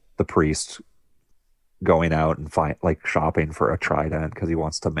the priest going out and find like shopping for a trident because he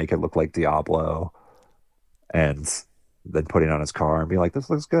wants to make it look like Diablo, and then putting it on his car and be like, "This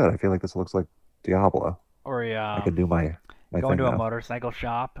looks good. I feel like this looks like Diablo. Or I can do my going thing to a now." motorcycle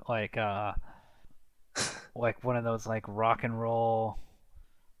shop, like one of those like rock and roll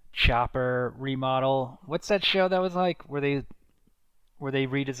chopper remodel. What's that show that was like where they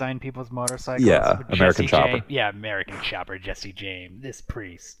redesign people's motorcycles? Yeah, With American Jesse Chopper. James. Yeah, American Chopper. Jesse James. This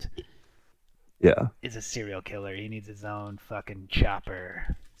priest Yeah, is a serial killer. He needs his own fucking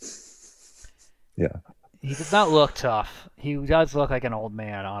chopper. yeah. He does not look tough. He does look like an old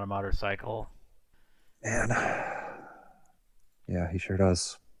man on a motorcycle. Man, yeah, he sure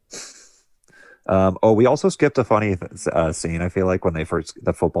does. Oh, we also skipped a funny scene. I feel like when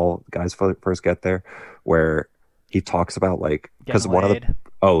the football guys first get there, where he talks about like because Getting one of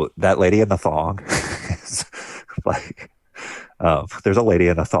laid. that lady in the thong, is, like, there's a lady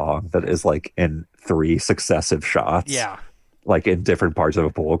in a thong that is like in three successive shots, Yeah. like in different parts of a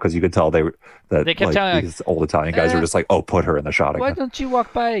pool because you could tell They kept like telling like, these old Italian guys were just like, oh, put her in the shot why again. don't you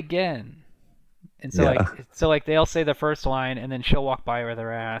walk by again? And Yeah. so like they'll say the first line, and then she'll walk by with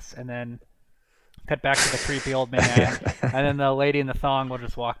her ass, and then cut back to the creepy old man, and then the lady in the thong will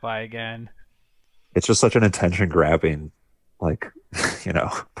just walk by again. It's just such an attention grabbing like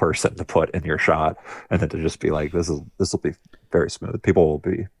person to put in your shot and then to just be like this will be very smooth, people will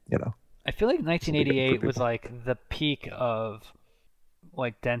be I feel like good for 1988 was people. like the peak of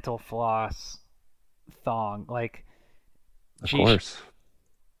like dental floss thong, like Of geez, course.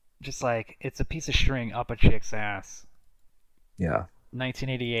 just like it's a piece of string up a chick's ass. Yeah.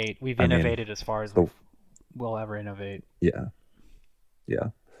 1988, we've I mean, innovated as far as the we'll ever innovate. yeah, yeah.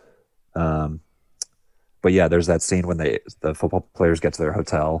 um but yeah, there's that scene when the football players get to their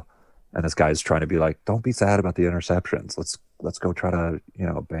hotel And this guy's trying to be like, don't be sad about the interceptions. Let's go try to,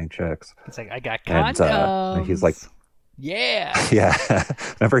 bang chicks. It's like, I got And he's like, condoms. Yeah. yeah.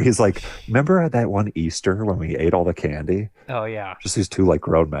 Remember that one Easter when we ate all the candy? Oh yeah. Just these two like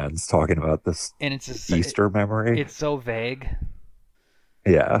grown men talking about this And it's just Easter memory. it's so vague.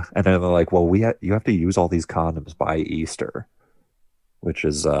 Yeah. And then they're like, well, you have to use all these condoms by Easter, which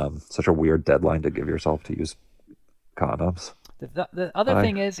is such a weird deadline to give yourself to use condoms. The other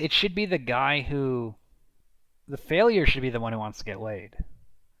thing is, it should be the guy who, the failure should be the one who wants to get laid.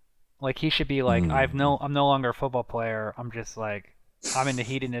 Like he should be like, I'm no longer a football player. I'm just like, I'm into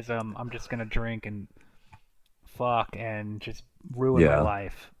hedonism. I'm just gonna drink and fuck and just ruin my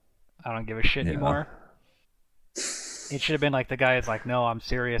life. I don't give a shit anymore. It should have been like the guy is like, no, I'm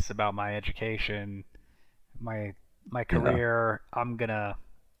serious about my education, my career. I'm gonna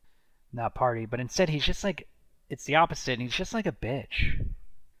not party. But instead, he's just like, it's the opposite, and he's just like a bitch.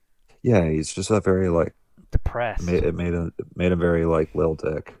 Yeah, he's just a very like Depressed. it made a very like Lil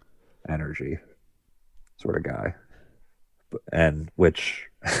Dick energy sort of guy, and which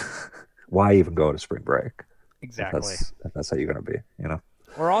why even go to spring break? Exactly. If that's how you're gonna be,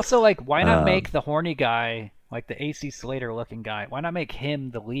 Or also like, why not make the horny guy, like the AC Slater looking guy, why not make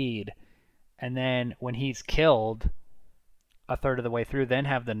him the lead, and then when he's killed a third of the way through, then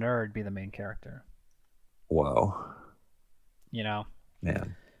have the nerd be the main character? Whoa,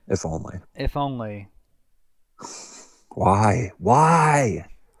 man, if only. If only. Why?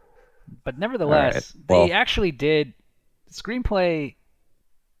 But nevertheless, they actually did. The screenplay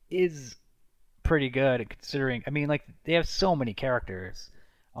is pretty good considering. I mean, like they have so many characters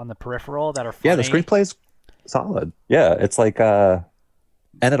on the peripheral that are funny. Yeah, the screenplay's solid. Yeah, it's like and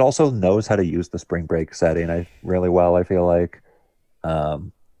it also knows how to use the spring break setting really well. I feel like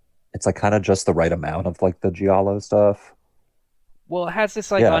it's like kind of just the right amount of like the giallo stuff. Well, it has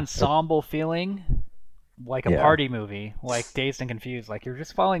this like ensemble feeling, like a party movie, like Dazed and Confused. Like you're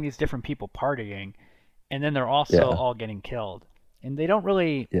just following these different people partying, and then they're also all getting killed, and they don't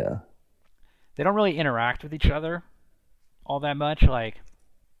really interact with each other all that much. Like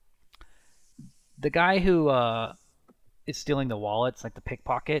the guy who is stealing the wallets, like the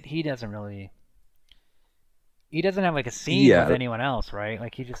pickpocket, he doesn't have like a scene with anyone else, right?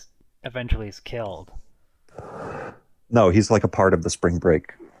 Like he just eventually is killed. No, he's like a part of the spring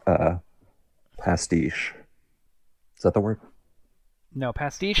break pastiche. Is that the word? No,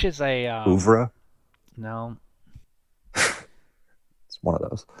 pastiche is a oeuvre. No, it's one of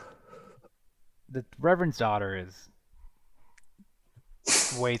those. The Reverend's daughter is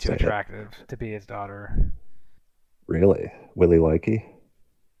way too attractive to be his daughter. Really? Willie Likey?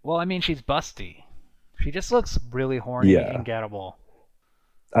 Well, I mean, she's busty. She just looks really horny and gettable.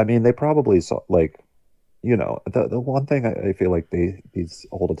 I mean, they probably saw, like, the one thing I feel like these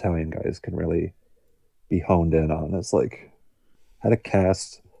old Italian guys can really be honed in on is, like, how to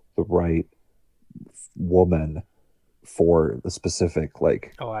cast the right woman for the specific,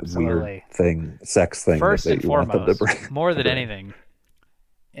 like, weird thing, sex thing First that and you foremost, want them to bring. more than anything.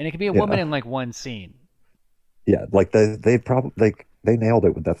 And it can be a woman in, like, one scene. Yeah, like, they probably, like, they nailed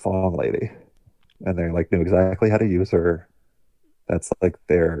it with that thong lady. And they, like, knew exactly how to use her. That's, like,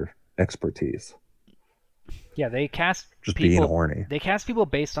 their expertise. Yeah, they cast just people, being horny. They cast people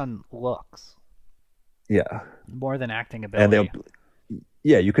based on looks. Yeah. More than acting ability. And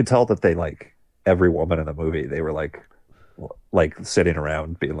you could tell that they, like, every woman in the movie, they were like sitting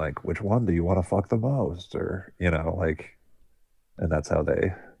around being like, which one do you want to fuck the most? Or, like, and that's how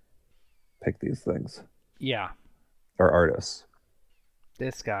they pick these things. Yeah. Or artists.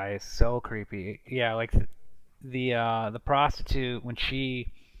 This guy is so creepy. Yeah, like the prostitute, when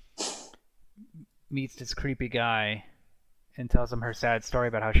she meets this creepy guy and tells him her sad story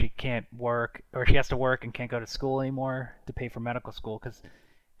about how she can't work, or she has to work and can't go to school anymore to pay for medical school because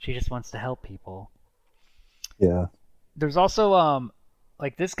she just wants to help people. Yeah. There's also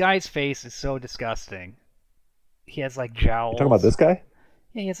like this guy's face is so disgusting. He has like jowls. You're talking about this guy?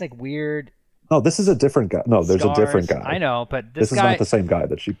 Yeah, he has like weird. No, this is a different guy. No, there's scars. A different guy. I know, but this is not the same guy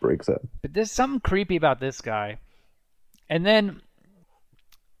that she breaks in. But there's something creepy about this guy. And then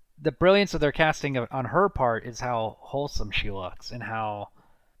the brilliance of their casting on her part is how wholesome she looks and how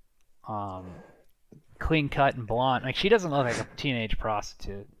clean cut and blonde. Like she doesn't look like a teenage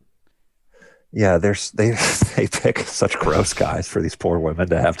prostitute. Yeah, they pick such gross guys for these poor women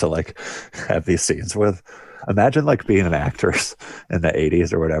to have to like have these scenes with. Imagine like being an actress in the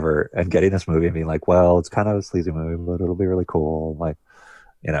 80s or whatever and getting this movie and being like, well, it's kind of a sleazy movie, but it'll be really cool. Like,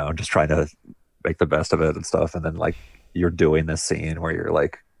 just trying to make the best of it and stuff. And then like you're doing this scene where you're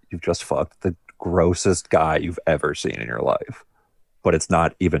like, you've just fucked the grossest guy you've ever seen in your life. But it's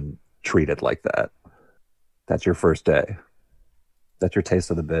not even treated like that. That's your first day. That's your taste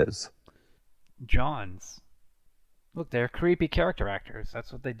of the biz. Johns. Look, they're creepy character actors.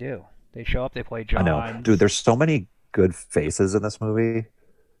 That's what they do. They show up, they play I know, dude. Johns. There's so many good faces in this movie.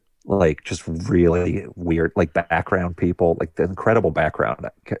 Like just really weird, like background people, like the incredible background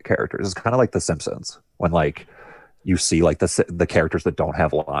characters. It's kind of like The Simpsons when like you see like the characters that don't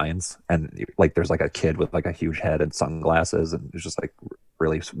have lines, and like there's like a kid with like a huge head and sunglasses, and it's just like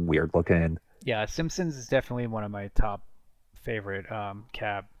really weird looking. Yeah, Simpsons is definitely one of my top favorite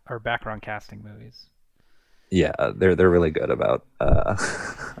cab or background casting movies. Yeah, they're really good about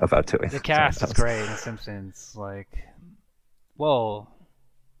about doing The cast is sometimes. great in The Simpsons. Like, whoa,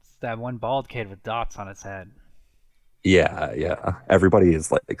 it's that one bald kid with dots on his head. Yeah, yeah. Everybody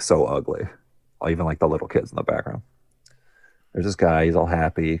is like so ugly. Even like the little kids in the background. There's this guy. He's all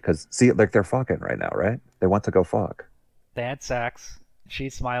happy because see, like they're fucking right now, right? They want to go fuck. They had sex.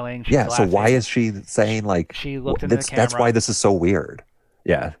 She's smiling. She's Yeah. So why laughing. is she saying like She looked into the that's why camera. this is so weird.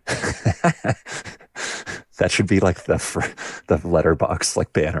 Yeah. That should be like the letterbox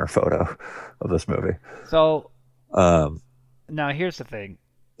like banner photo of this movie. So Um. now here's the thing.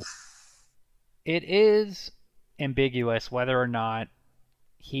 It is ambiguous whether or not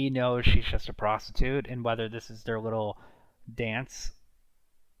he knows she's just a prostitute and whether this is their little dance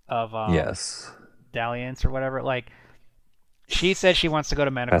of Yes. dalliance or whatever. Like, she said she wants to go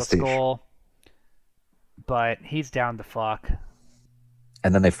to medical Pastiche. school, but he's down to fuck.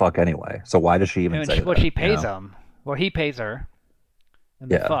 And then they fuck anyway. So why does she even And say well, that? she pays you know? him. Well, he pays her,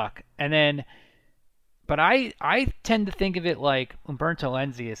 and they Yeah. fuck. And then, but I tend to think of it like Umberto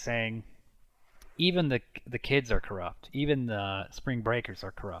Lenzi is saying, even the kids are corrupt. Even the Spring Breakers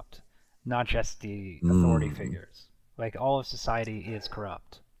are corrupt, not just the authority Mm. figures. Like, all of society is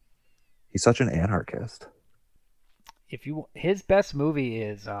corrupt. He's such an anarchist. If you his best movie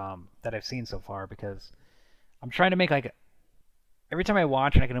is that I've seen so far, because I'm trying to make like every time I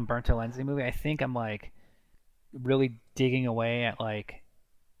watch like an Umberto Lenzi movie, I think I'm like really digging away at like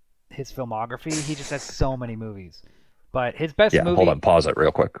his filmography. He just has so many movies. But his best Yeah. movie Hold on. Pause it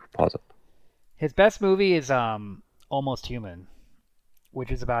real quick. Pause it. his best movie is Almost Human,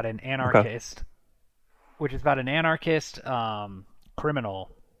 which is about an anarchist criminal,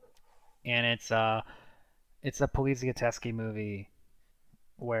 and it's a Poliziotteschi movie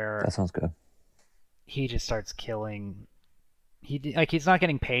where That sounds good. he just starts killing. He's not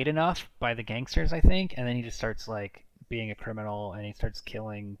getting paid enough by the gangsters, I think, and then he just starts like being a criminal, and he starts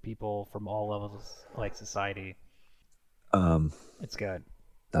killing people from all levels of like society. Um. It's good.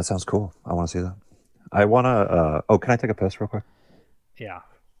 That sounds cool. I want to see that. I want to. Oh, can I take a piss real quick? Yeah,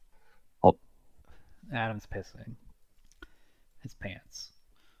 I'll, Adam's pissing his pants.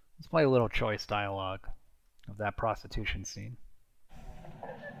 Let's play a little choice dialogue of that prostitution scene.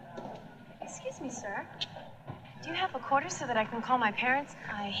 Excuse me, sir. Do you have a quarter so that I can call my parents?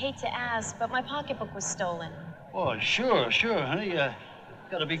 I hate to ask, but my pocketbook was stolen. Oh, sure, honey.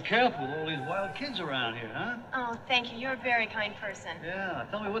 Gotta be careful with all these wild kids around here, huh? Oh, thank you. You're a very kind person. Yeah,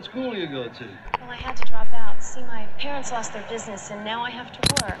 tell me, what school you go to? Well, I had to drop out. See, my parents lost their business, and now I have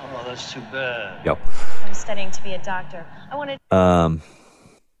to work. Oh, that's too bad. yep. I'm studying to be a doctor. I wanted.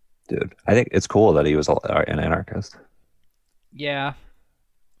 Dude, I think it's cool that he was an anarchist. Yeah,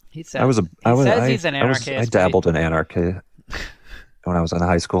 he says. I was a. I was. says I, he's an I was. anarchist. I but he- dabbled in anarchy when I was in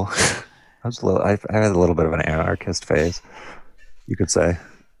high school. I was a little. I had a little bit of an anarchist phase, you could say.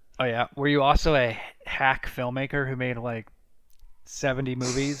 Oh yeah, were you also a hack filmmaker who made like 70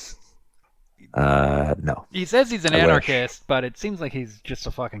 movies? No. He says he's an I wish. anarchist, but it seems like he's just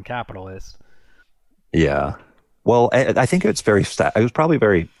a fucking capitalist. Yeah. Well, I think it's very. It was probably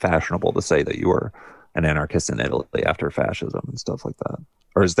very fashionable to say that you were an anarchist in Italy after fascism and stuff like that.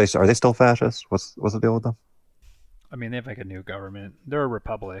 Or are they still fascist? What's the deal with them? I mean, they have like a new government. They're a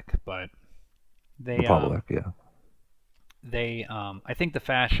republic, but they Republic, yeah. I think the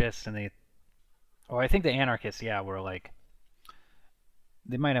fascists and I think the anarchists, yeah, were like,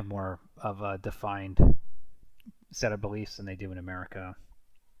 they might have more of a defined set of beliefs than they do in America.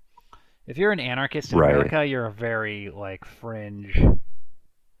 If you're an anarchist in Right. America, you're a very like fringe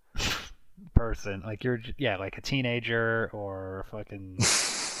person. Like yeah, like a teenager or a fucking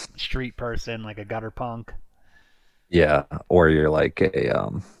street person, like a gutter punk, Yeah. Or you're like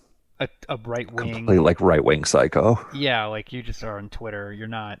a right wing. completely like right wing psycho. Yeah, like you just are on Twitter. You're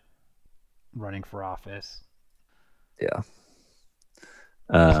not running for office. Yeah.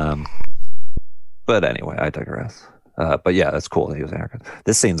 But anyway, I digress. But yeah, that's cool that he was anarchist.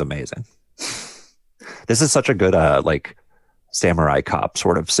 This scene's amazing. This is such a good like samurai cop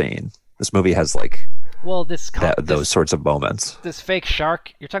sort of scene. This movie has like Well, those sorts of moments. this fake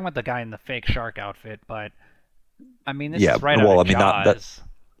shark. You're talking about the guy in the fake shark outfit, but I mean, this Yeah, is right well, out of I mean, not that- Jaws.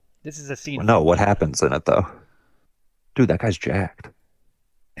 This is a scene. No, what happens in it though? Dude, that guy's jacked.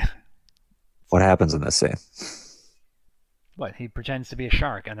 What happens in this scene? What, he pretends to be a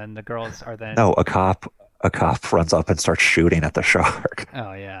shark, and then the girls are then. No, a cop runs up and starts shooting at the shark,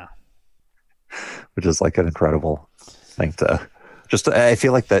 Oh yeah. which is like an incredible thing to. I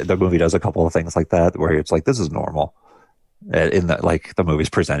feel like the movie does a couple of things like that where it's like this is normal. In that, like the movie's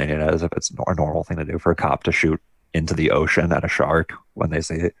presenting it as if it's a normal thing to do for a cop to shoot into the ocean at a shark when they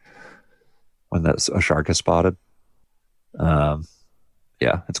see it, when a shark is spotted.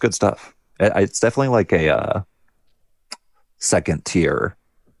 Yeah, it's good stuff. It's definitely like a second tier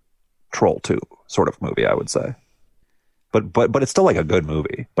Troll 2 sort of movie, I would say. But it's still like a good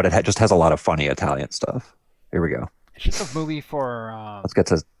movie. But it just has a lot of funny Italian stuff. Here we go. It's just a movie for. Let's get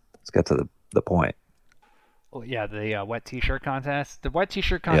to the point. Well, yeah, the wet T-shirt contest. The wet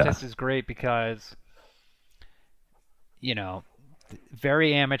T-shirt contest is great because,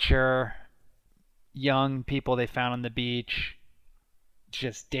 very amateur, young people they found on the beach,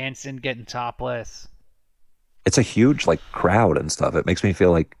 just dancing, getting topless. It's a huge like crowd and stuff. It makes me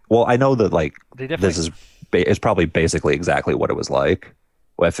feel like, well, I know that like this is it's probably basically exactly what it was like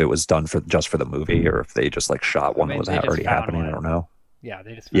if it was done just for the movie or if they just like shot one that was already happening. I don't know. Yeah,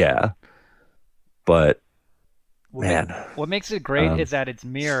 they just but what makes it great is that it's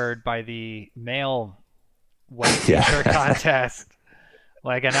mirrored by the male wet Yeah. T-shirt contest.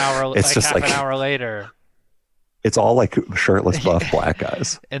 Like an hour, It's just half like- an hour later, it's all like shirtless buff black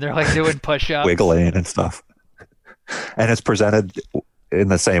guys and they're like doing push-ups, wiggling and stuff. And it's presented in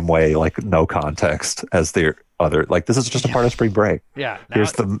the same way, like no context as the other. Like this is just a part of Spring Break. Yeah,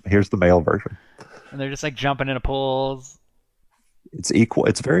 Here's the male version. and they're just like jumping into pools. It's equal.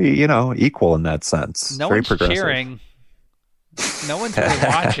 It's very equal in that sense. No very one's progressive. cheering. No one's really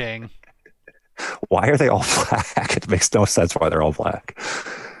watching. Why are they all black? It makes no sense why they're all black.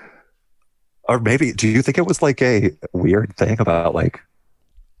 Or maybe, do you think it was like a weird thing about like,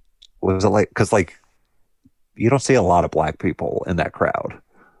 was it like, because like, you don't see a lot of black people in that crowd.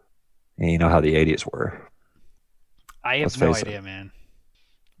 And you know how the 80s were. I have Let's no face it. idea, man.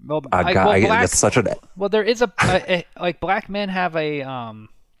 Well, That's such an. well, there is like black men have a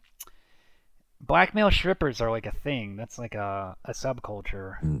black male strippers are like a thing. That's like a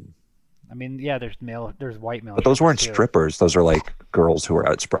subculture. I mean, yeah, there's white male. But those weren't strippers, too. strippers. Those are like girls who were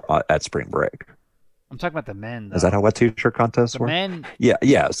at Spring Break. I'm talking about the men. Though. Is that how wet t-shirt contests the were? men?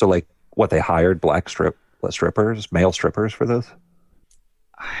 Yeah. So like, what they hired black strippers, male strippers for this?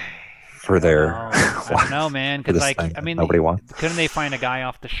 For their, I don't know, man. for Because this like, thing I mean, nobody wants. couldn't they find a guy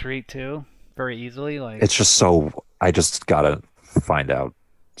off the street too, very easily? Like, It's just so. I just gotta find out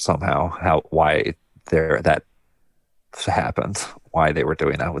somehow why that happened. Why they were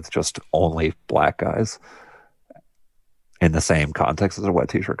doing that with just only black guys in the same context as a wet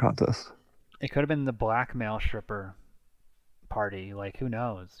t-shirt contest. it could have been the black male stripper party. Like, who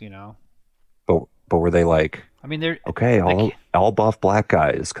knows? But were they like, I mean, they're okay, all buff black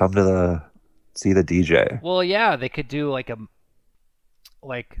guys come to see the DJ? well, yeah, they could do like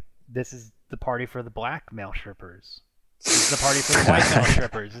this is the party for the black male strippers. This is the party for the white male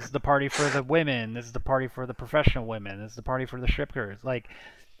strippers. This is the party for the women. This is the party for the professional women. This is the party for the strippers. Like,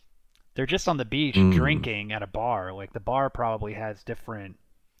 they're just on the beach drinking at a bar. Like, the bar probably has different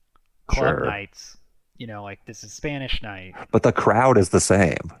club Sure. nights. Like this is Spanish night. But the crowd is the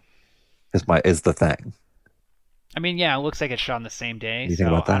same. Is the thing. I mean, yeah, it looks like it's shot on the same day. You So think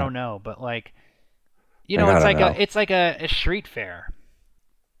about that? I don't know, but like, I gotta know. it's like a street fair.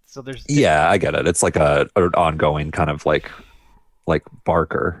 So there's Yeah, I get it. It's like an ongoing kind of like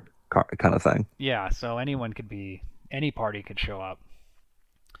Barker kind of thing. Yeah, so any party could show up.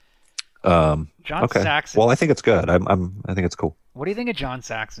 John Okay. Saxon. Well, I think it's good. I think it's cool. What do you think of John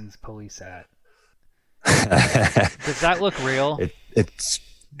Saxon's police hat? Does that look real?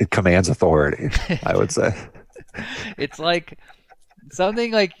 It commands authority, I would say. It's like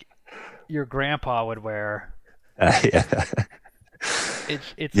something like your grandpa would wear. Yeah.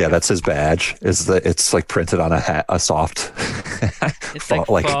 It's Yeah, like that's his badge. It's like printed on a hat, a soft. It's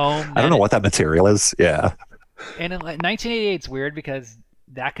like foam. I don't know what that material is. Yeah. And in 1988, it's weird because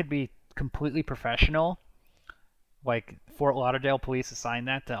that could be completely professional. Like Fort Lauderdale police assign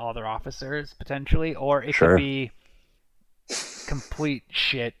that to all their officers potentially, or it Sure. could be complete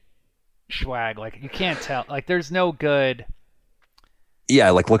shit swag. Like you can't tell. Like there's no good. Yeah,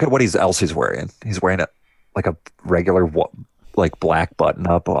 like look at what else he's wearing. He's wearing like a regular like black button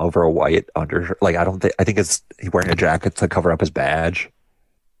up over a white undershirt. Like I think it's he's wearing a jacket to cover up his badge.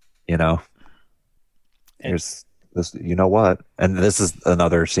 Here's this. You know what? And this is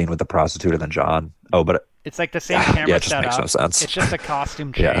another scene with the prostitute and then John. Oh, but It's like the same camera yeah, it just makes setup. no sense. It's just a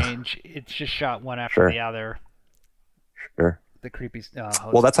costume Yeah. change. It's just shot one after Sure. the other. Sure. The creepy.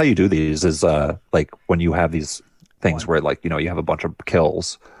 Well, that's how you do these. Is like when you have these things One. where like you have a bunch of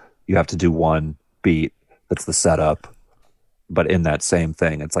kills, you have to do one beat. That's the setup. But in that same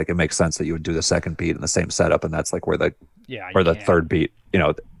thing, it's like it makes sense that you would do the second beat in the same setup, and that's like where the yeah, or you the can't. third beat,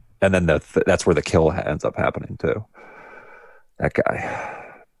 and then that's where the kill ends up happening too. That guy.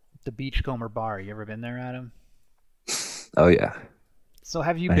 The Beachcomber Bar. You ever been there, Adam? Oh yeah. So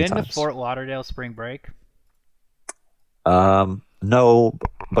have you Many been times. to Fort Lauderdale spring break? No,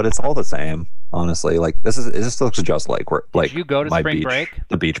 but it's all the same. Honestly, like it just looks just like where like you go to my spring beach, break?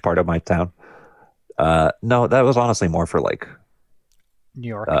 the beach part of my town. No, that was honestly more for like New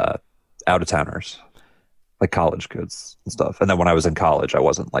York. out of towners, like college kids and stuff. And then when I was in college, I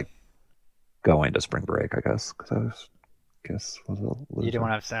wasn't like going to spring break, I guess, because was a loser. You didn't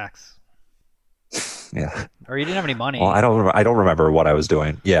want to have sex, Yeah. or you didn't have any money. Well, I don't remember what I was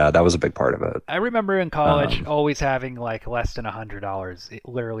doing. Yeah, that was a big part of it. I remember in college always having like less than $100,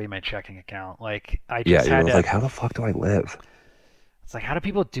 literally in my checking account. Like I Yeah, just you had were to. like, how the fuck do I live? It's like, how do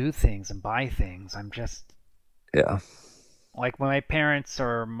people do things and buy things? I'm just Yeah. like, when my parents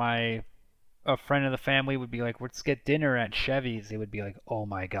or a friend of the family would be like, let's get dinner at Chevy's. It would be like, oh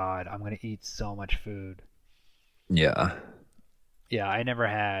my god, I'm gonna eat so much food. Yeah. Yeah, I had never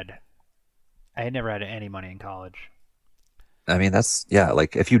had any money in college I mean,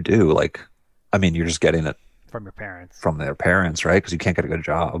 like if you do, like, I mean, you're just getting it from your parents. from their parents, right? Because you can't get a good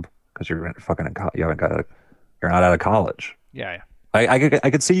job because you're fucking you're not out of college. Yeah. I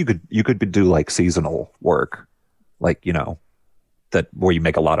could see you could do like seasonal work, like that where you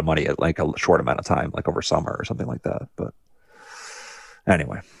make a lot of money at like a short amount of time, like over summer or something like that. But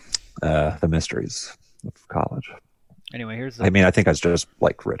anyway, the mysteries of college. Anyway, here's I mean, I think I was just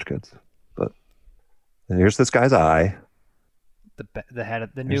like rich kids, but here's this guy's eye. the head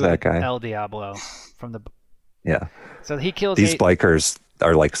of the Here's new that guy. El Diablo from the. Yeah, So he kills these 8. bikers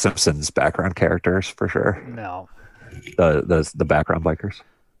are like Simpsons background characters for sure. No, The background bikers.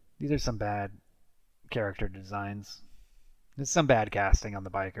 these are some bad character designs. There's some bad casting on the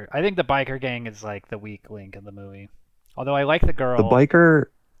biker. I think the biker gang is like the weak link in the movie. Although I like the girl. The biker,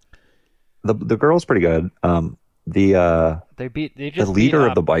 the girl's pretty good. They The just leader beat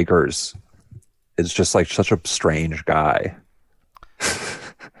of the up. bikers is just like such a strange guy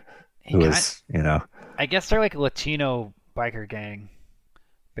He who kind- is, I guess they're like a Latino biker gang.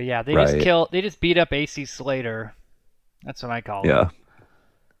 But yeah, they Right. they just beat up AC Slater. That's what I call him. yeah,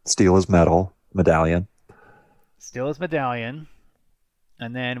 steal his medallion. Steal his medallion.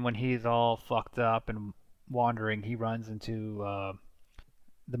 And then when he's all fucked up and wandering, he runs into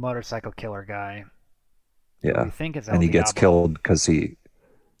the motorcycle killer guy. who Yeah, we think is El and he gets Diablo. killed because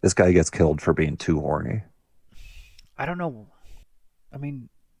this guy gets killed for being too horny. I don't know. I mean,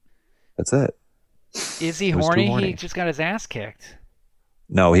 That's it. is he He was too horny? He horny. just got his ass kicked.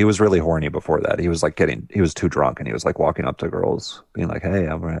 No, he was really horny before that. He was like he was too drunk and he was like walking up to girls being like, "Hey,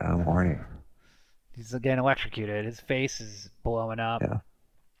 I'm horny." He's getting electrocuted. His face is blowing up. Yeah.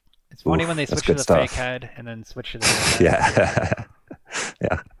 It's funny Oof, when they that's switch to good the stuff. fake head and then switch to the real head. Yeah.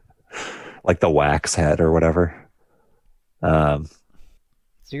 Yeah. Like the wax head or whatever. So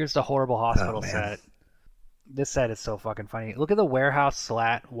here's the horrible hospital man. set. This set is so fucking funny. Look at the warehouse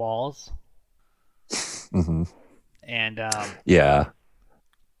slat walls. hmm And Yeah.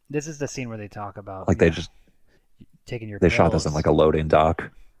 this is the scene where they talk about Like they just taking your they shot this in pills. like a loading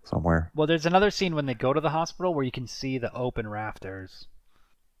dock somewhere. Well, there's another scene when they go to the hospital where you can see the open rafters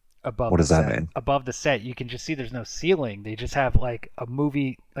above. What the does that set. mean? Above the set, you can just see there's no ceiling. They just have like a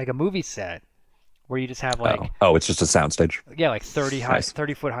movie set where you just have like Oh, it's just a soundstage. yeah, like 30 Nice.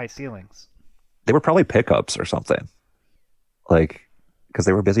 30-foot high ceilings. They were probably pickups or something. Like, because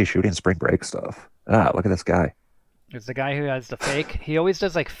they were busy shooting spring break stuff. Ah, look at this guy. There's the guy who has the fake. He always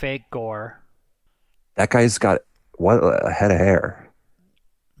does like fake gore. That guy's got what a head of hair.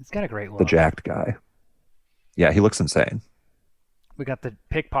 He's got a great look. The jacked guy. Yeah, he looks insane. We got the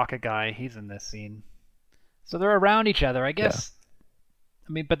pickpocket guy. He's in this scene. So they're around each other, I guess.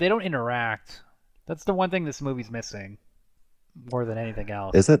 I mean, but they don't interact. That's the one thing this movie's missing more than anything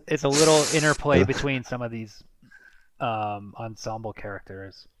else. Is it? It's a little interplay Is it? between some of these ensemble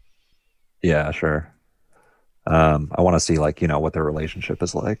characters. Yeah, sure. I want to see like what their relationship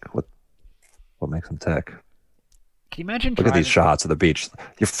is like. What makes them tick? Can you imagine Look at these driving- shots of the beach.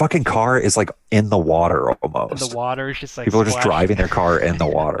 Your fucking car is like in the water almost. The water is just like People are just splashing. driving their car in the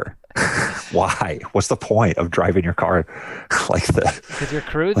water. Why? What's the point of driving your car like that? Because you're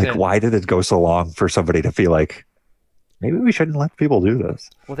cruising. Like, why did it go so long for somebody to feel like maybe we shouldn't let people do this?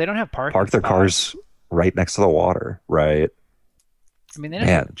 Well, they don't have parking Park their spots. cars right next to the water, right? I mean, they don't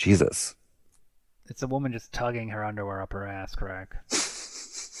Man, Jesus. It's a woman just tugging her underwear up her ass crack.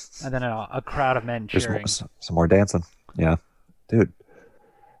 And then a crowd of men There's cheering. some more dancing. Yeah. Dude.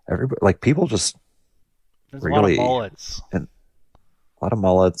 Everybody, like, people just There's really, a lot of bullets. and a lot of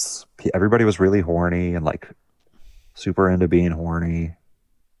mullets. Everybody was really horny and like super into being horny.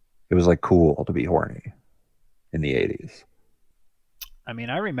 It was like cool to be horny in the 80s. I mean,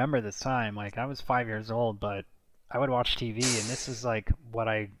 I remember this time. Like, I was 5 years old, but I would watch TV, and this is like what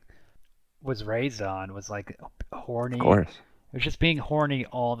I was raised on, was like horny. Of course. It was just being horny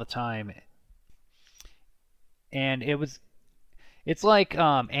all the time. And it's like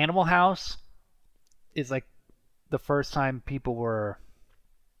Animal House is like the first time people were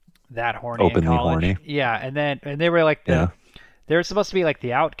that horny Openly in college. horny. Yeah, and they were like Yeah. they were supposed to be like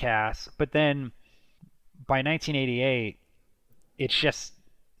the outcasts, but then by 1988 it's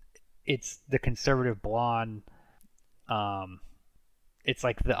the conservative blonde. It's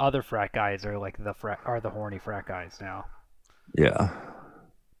like the other frat guys are like the horny frat guys now. Yeah.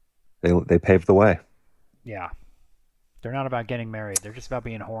 They paved the way. Yeah. They're not about getting married. They're just about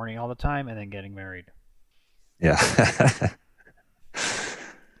being horny all the time and then getting married. Yeah.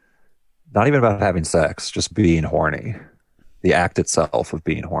 Not even about having sex, just being horny. The act itself of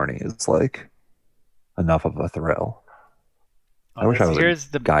being horny is like enough of a thrill. I wish I was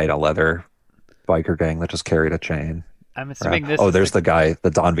a guy in a leather biker gang that just carried a chain. I'm assuming this. Oh, there's the guy,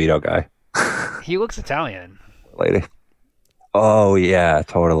 the Don Vito guy. He looks Italian. Lady. Oh yeah,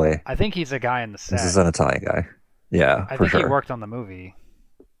 totally. I think he's a guy in the set. This is an Italian guy. Yeah, I for think sure. he worked on the movie.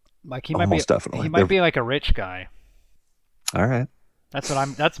 Like he might Almost be. definitely. He might be like a rich guy. All right.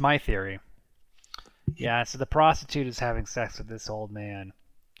 That's my theory. Yeah. So the prostitute is having sex with this old man,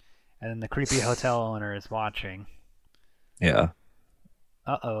 and then the creepy hotel owner is watching. Yeah.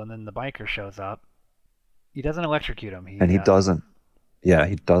 And then the biker shows up. He doesn't electrocute him. He doesn't. Yeah,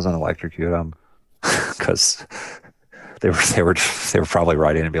 he doesn't electrocute him because they were probably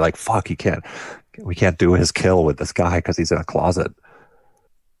writing and be like, "Fuck, we can't do his kill with this guy because he's in a closet.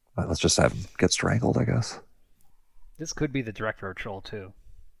 Let's just have him get strangled, I guess." This could be the director of Troll 2.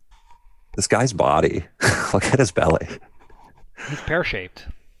 This guy's body, look at his belly. He's pear-shaped.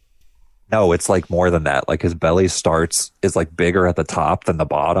 No, it's like more than that. Like his belly is like bigger at the top than the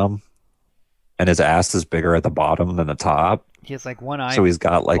bottom, and his ass is bigger at the bottom than the top. He has like one eye. So he's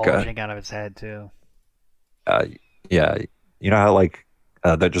got like bulging out of his head too. Yeah, you know how like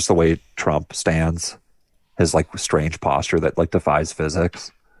that just the way Trump stands, his like strange posture that like defies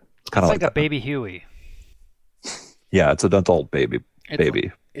physics. It's kind of like a that. baby Huey. Yeah, it's an adult baby.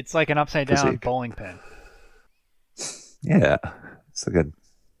 It's like an upside down physique. bowling pin. Yeah, it's a good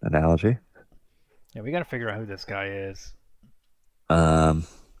analogy. Yeah, we got to figure out who this guy is.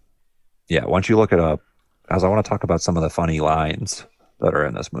 Yeah, once you look it up, as I want to talk about some of the funny lines that are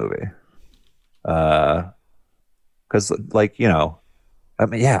in this movie. Because like, you know, I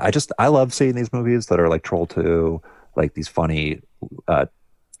mean, yeah, I love seeing these movies that are like Troll 2, like these funny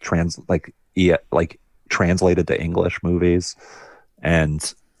translated to English movies.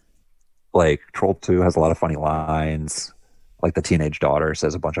 And like Troll 2 has a lot of funny lines. Like the teenage daughter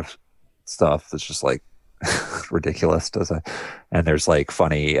says a bunch of stuff that's just like ridiculous. And there's like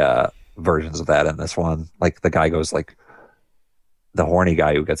funny versions of that in this one. Like the guy goes like, the horny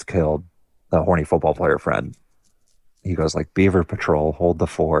guy who gets killed, the horny football player friend, he goes like, "Beaver Patrol, hold the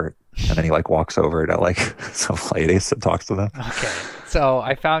fort," and then he like walks over to like some ladies and talks to them. Okay, so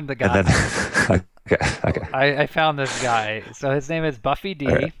I found the guy. And then, okay. I found this guy. So his name is Buffy D.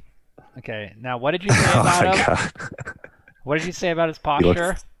 Right. Okay, now what did you say about him? God. What did you say about his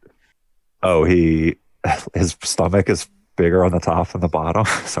posture? His stomach is bigger on the top than the bottom.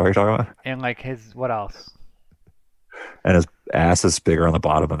 Sorry, you're talking about? And like what else? And his ass is bigger on the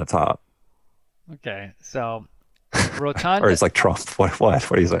bottom than the top. Okay, so rotund. Or it's like Trump. What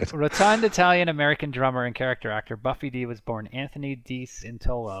do you say? Rotund Italian-American drummer and character actor Buffy D was born Anthony Di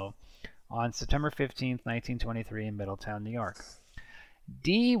Cintolo on September 15th, 1923 in Middletown, New York.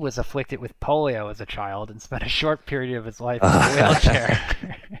 D was afflicted with polio as a child and spent a short period of his life in a wheelchair.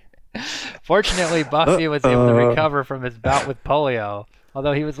 Fortunately, Buffy was able to recover from his bout with polio,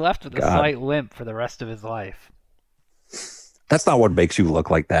 although he was left with a slight limp for the rest of his life. That's not what makes you look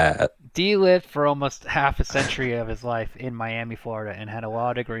like that. D lived for almost half a century of his life in Miami, Florida, and had a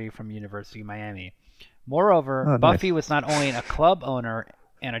law degree from University of Miami. Moreover, Buffy was not only a club owner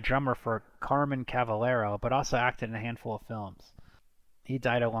and a drummer for Carmen Cavallero, but also acted in a handful of films. He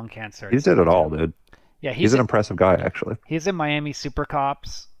died of lung cancer. He did it all, dude. Yeah, He's an impressive guy, actually. He's in Miami Super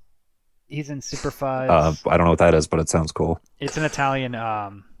Cops. He's in Super Fuzz. I don't know what that is, but it sounds cool. It's an Italian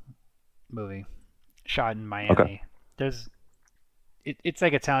movie shot in Miami. Okay. It's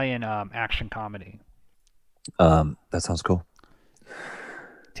like Italian action comedy. That sounds cool.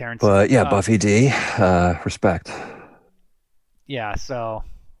 Terrence. But yeah, Buffy D, respect. Yeah, so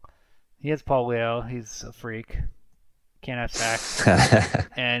he has polio. He's a freak. Can't have sex.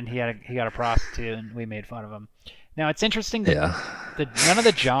 And he got a prostitute, and we made fun of him. Now it's interesting that none of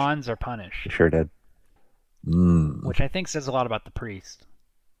the Johns are punished. He sure did. Which I think says a lot about the priest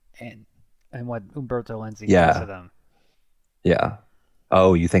and what Umberto Lenzi does to them. Yeah.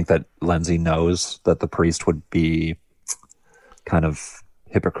 Oh, you think that Lenzi knows that the priest would be kind of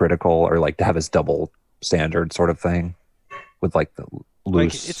hypocritical or like to have his double standard sort of thing with like the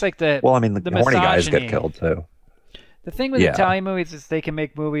loose. It's like the well, I mean, the horny guys misogyny. get killed too. The thing with Italian movies is they can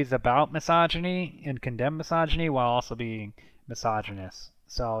make movies about misogyny and condemn misogyny while also being misogynist.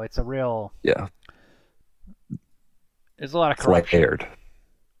 So it's a real There's a lot of corruption.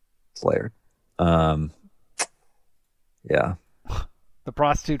 It's layered. Yeah. The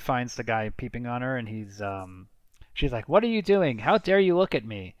prostitute finds the guy peeping on her, and she's like, "What are you doing? How dare you look at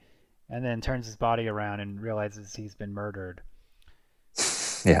me?" And then turns his body around and realizes he's been murdered.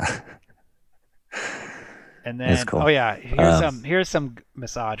 Yeah. And then, cool. here's some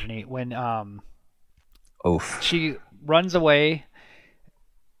misogyny when Oof. she runs away,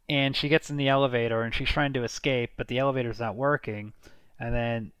 and she gets in the elevator, and she's trying to escape, but the elevator's not working, and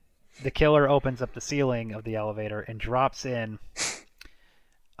then the killer opens up the ceiling of the elevator and drops in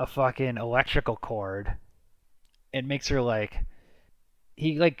a fucking electrical cord. It makes her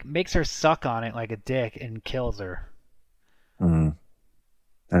he makes her suck on it like a dick and kills her.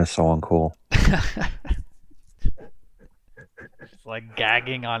 That is so uncool. Just like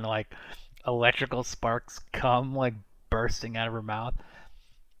gagging on like electrical sparks cum like bursting out of her mouth.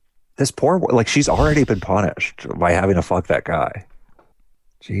 This poor, like, she's already been punished by having to fuck that guy.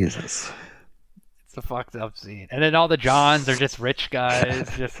 Jesus. It's a fucked up scene. And then all the Johns are just rich guys,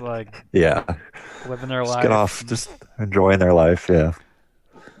 just like living their life. Get off, just enjoying their life,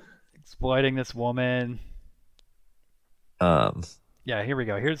 exploiting this woman. Yeah, here we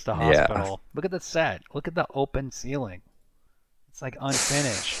go. Here's the hospital. Look at the set. Look at the open ceiling. It's like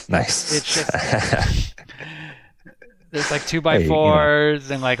unfinished. Nice. It's just there's like 2x4s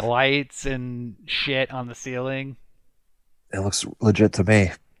and like lights and shit on the ceiling. It looks legit to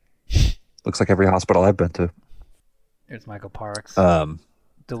me. Looks like every hospital I've been to. Here's Michael Parks. I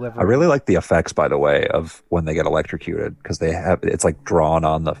really like the effects, by the way, of when they get electrocuted because it's like drawn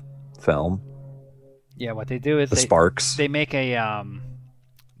on the film. Yeah, what they do is the sparks. They make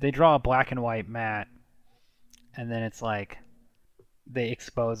they draw a black and white matte, and then it's like they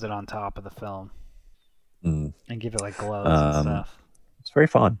expose it on top of the film and give it like glows and stuff. It's very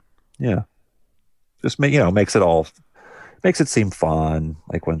fun. Yeah, just makes it seem fun,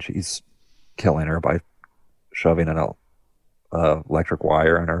 like when she's killing her by shoving an electric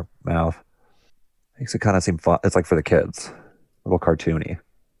wire in her mouth. Makes it kind of seem fun. It's like for the kids, a little cartoony.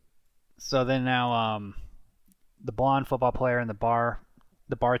 So then now, the blonde football player and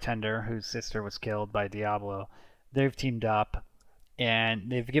the bartender whose sister was killed by Diablo, they've teamed up,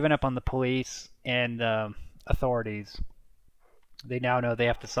 and they've given up on the police and the authorities. They now know they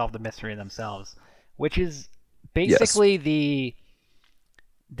have to solve the mystery themselves, which is basically the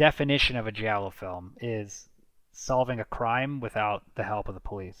definition of a giallo film, is solving a crime without the help of the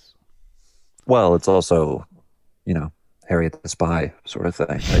police. Well, it's also, Harriet the Spy sort of thing.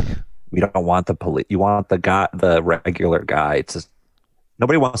 Like, we don't want the police. You want the regular guy to.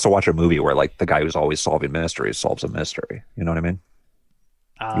 Nobody wants to watch a movie where like the guy who's always solving mysteries solves a mystery. You know what I mean?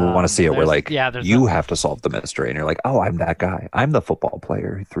 You want to see it where like you have to solve the mystery, and you're like, oh, I'm that guy. I'm the football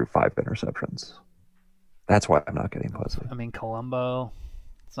player who threw 5 interceptions. That's why I'm not getting pussy. I mean, Columbo.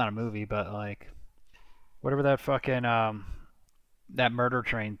 It's not a movie, but like, whatever that fucking that murder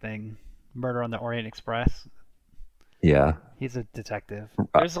train thing, Murder on the Orient Express. Yeah. He's a detective.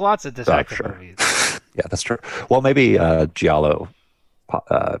 There's lots of detective movies. Yeah, that's true. Well, maybe Giallo,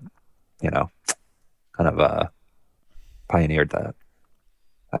 kind of pioneered that.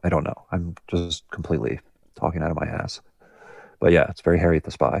 I don't know. I'm just completely talking out of my ass. But yeah, it's very Harriet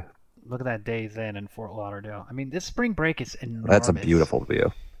the Spy. Look at that Days Inn in Fort Lauderdale. I mean, this spring break is enormous. That's a beautiful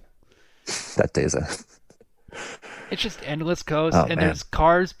view. That Days Inn. It's just endless coast, and there's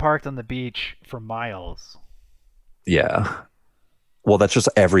cars parked on the beach for miles. Yeah. Well, that's just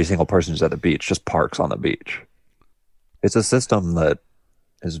every single person who's at the beach just parks on the beach. It's a system that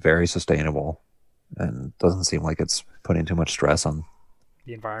is very sustainable and doesn't seem like it's putting too much stress on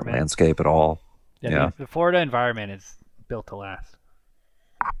The environment. landscape at all. Yeah. The Florida environment is built to last.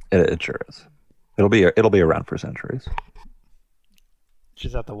 It sure is. It'll be around for centuries.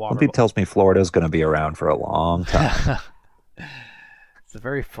 She's at the water. Something tells me Florida's going to be around for a long time. It's a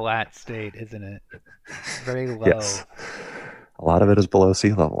very flat state, isn't it? Very low. Yes. A lot of it is below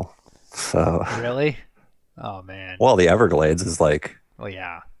sea level. So. Really? Oh man. Well, the Everglades is like. Well,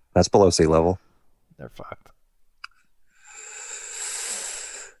 yeah. That's below sea level. They're fucked.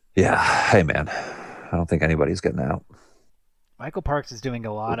 Yeah. Hey, man. I don't think anybody's getting out. Michael Parks is doing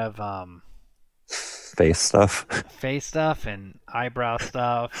a lot of face stuff and eyebrow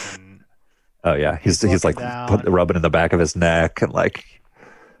stuff and oh yeah, he's like rubbing in the back of his neck and like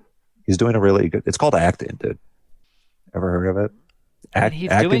he's doing a really good. It's called acting, dude. Ever heard of it?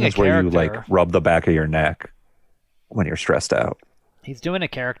 Acting is where you like rub the back of your neck when you're stressed out. He's doing a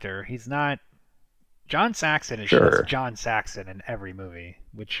character. He's not. John Saxon is Sure. just John Saxon in every movie,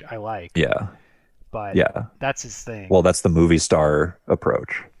 which I like. Yeah, but yeah, that's his thing. Well, that's the movie star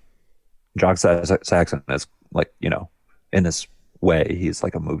approach. John Saxon is like, you know, in this way, he's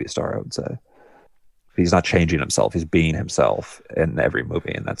like a movie star, I would say. He's not changing himself. He's being himself in every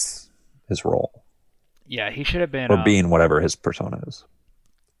movie, and that's his role. Yeah, he should have been... Or being whatever his persona is.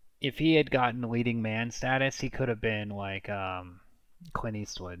 If he had gotten leading man status, he could have been like Clint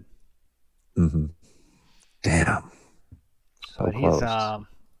Eastwood. Mm-hmm. Damn. So but close.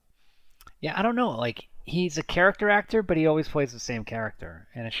 Yeah, I don't know. Like, he's a character actor, but he always plays the same character.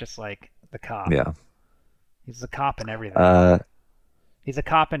 And it's just like the cop. Yeah. He's the cop in everything. He's a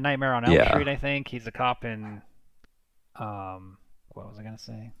cop in Nightmare on Elm Street, I think. He's a cop in... what was I going to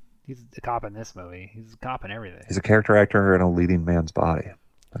say? He's the cop in this movie. He's a cop in everything. He's a character actor in a leading man's body,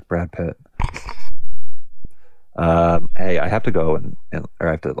 like Brad Pitt. Hey, I have to go or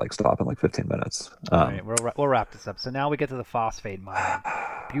I have to like stop in like 15 minutes. All right, we'll wrap this up. So now we get to the phosphate mine.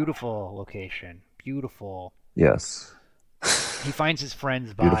 Beautiful location. Beautiful. Yes. He finds his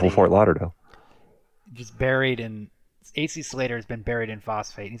friend's body. Beautiful Fort Lauderdale. Just buried in... AC Slater has been buried in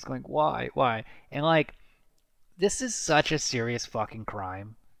phosphate. He's going, why? And like, this is such a serious fucking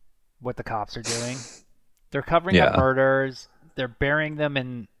crime. What the cops are doing. They're covering up murders. They're burying them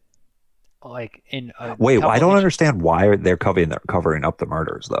in... Like in wait, I don't understand why they're covering up the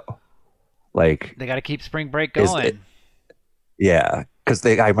murders though. Like they got to keep Spring Break going. Yeah, because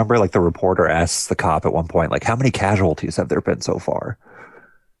I remember like the reporter asks the cop at one point, like, how many casualties have there been so far?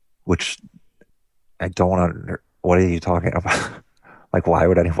 Which I don't under. What are you talking about? Like, why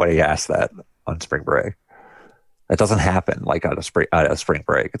would anybody ask that on Spring Break? That doesn't happen like out of spring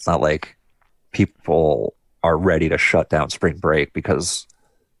break. It's not like people are ready to shut down Spring Break because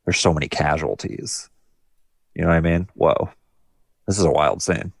there's so many casualties. You know what I mean? Whoa. This is a wild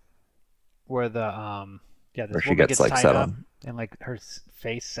scene. Where the where she gets like set on and like her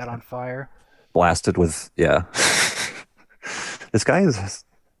face set on fire. Blasted with This guy has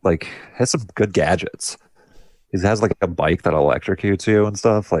some good gadgets. He has like a bike that electrocutes you and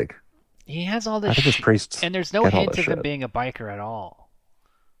stuff. Like he has all this I think this priest and there's no hint of him being a biker at all.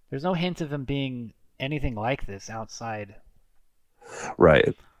 There's no hint of him being anything like this outside.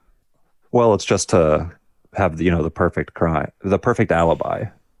 Right. Well, it's just to have the perfect crime, the perfect alibi.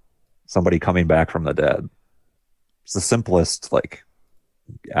 Somebody coming back from the dead. It's the simplest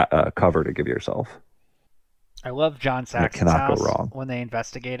cover to give yourself. I love John Saxon's cannot house go wrong. when they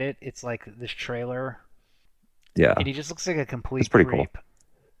investigate it. It's like this trailer. Yeah. And he just looks like a complete It's pretty creep. cool.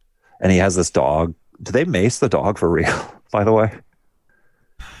 And he has this dog. Do they mace the dog for real, by the way?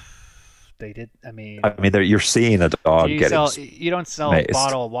 They did. I mean, you're seeing a dog getting you don't sell maced. a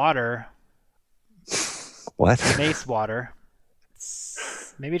bottle of water. What? Mace water.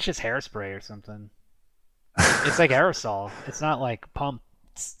 Maybe it's just hairspray or something. It's like aerosol. It's not like pump.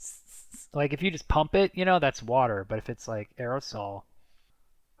 Like if you just pump it, that's water. But if it's like aerosol,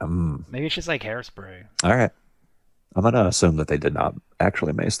 maybe it's just like hairspray. All right. I'm going to assume that they did not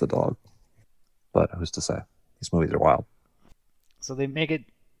actually mace the dog. But who's to say? These movies are wild. So they make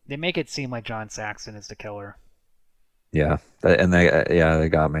it seem like John Saxon is the killer. Yeah. They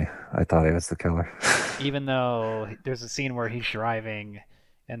got me. I thought he was the killer. Even though there's a scene where he's driving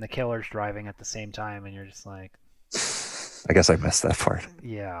and the killer's driving at the same time, and you're just like... I guess I missed that part.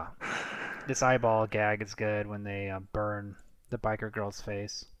 Yeah. This eyeball gag is good when they burn the biker girl's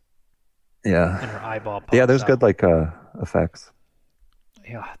face. Yeah. And her eyeball pops there's up. good effects.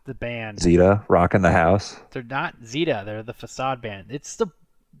 Yeah, the band. Zeta, rocking the house. They're not Zeta, they're the Facade Band. It's the...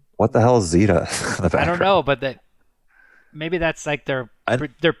 What the hell is Zeta in the background? I don't know, but maybe that's like they're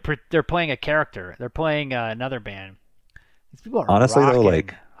playing a character. They're playing another band. These people are honestly though, rocking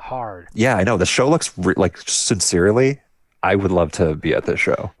hard. Yeah, I know the show looks sincerely. I would love to be at this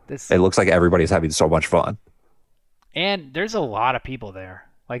show. This It looks like everybody's having so much fun. and there's a lot of people there.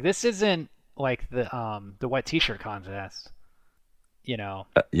 Like this isn't like the wet t-shirt contest. You know,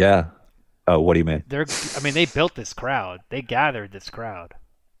 Yeah. Oh, what do you mean? they built this crowd. They gathered this crowd.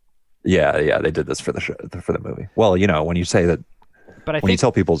 Yeah, yeah, they did this for the show, for the movie. Well, when you say that, But I when you think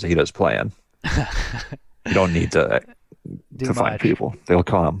tell people Zeta's playing, you don't need to do find much. people. They'll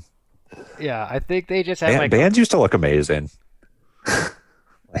come. Yeah, I think they just have like Bands used to look amazing.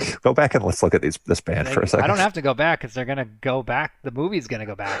 Like, go back and let's look at this band for a second. I don't have to go back because they're gonna go back. The movie's gonna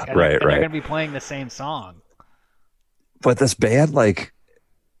go back. And Right, they're right. gonna be playing the same song. But this band, like,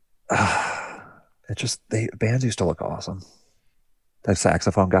 bands used to look awesome. That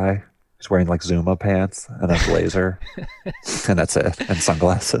saxophone guy, he's wearing like Zuma pants and a blazer, and that's it, and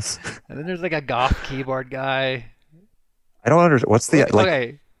sunglasses. And then there's like a goth keyboard guy. I don't understand. What's the like?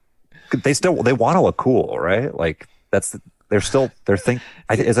 Okay, They want to look cool, right? Like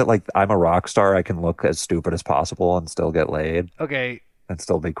is it like I'm a rock star? I can look as stupid as possible and still get laid okay. and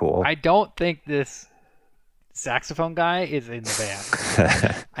still be cool. I don't think this saxophone guy is in the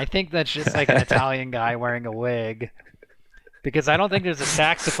band. I think that's just like an Italian guy wearing a wig. Because I don't think there's a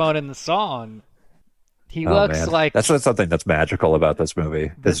saxophone in the song. He looks man. like That's just something that's magical about this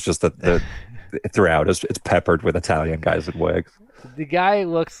movie. It's just that throughout it's peppered with Italian guys in wigs. the guy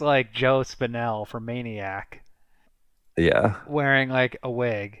looks like Joe Spinell from Maniac, Yeah, wearing like a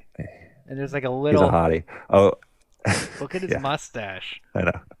wig. And there's like a he's a little hottie. Oh, look at his yeah. mustache. I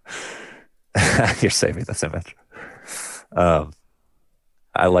know. You're saving this image.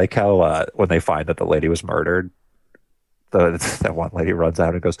 I like how when they find that the lady was murdered, that one lady runs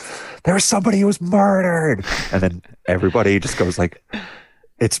out and goes, "There was somebody who was murdered," and then everybody just goes like,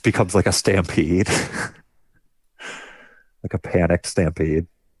 it becomes like a stampede, like a panicked stampede.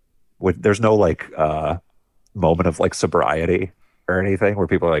 There's no like moment of like sobriety or anything where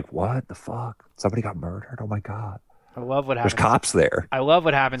people are like, "What the fuck? Somebody got murdered? Oh my god!" I love what There's happens. cops there. I love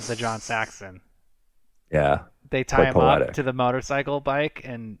what happens to John Saxon. Yeah, They tie Quite him poetic. up to the motorcycle bike,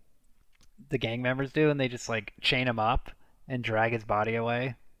 and the gang members do, and they just like chain him up and drag his body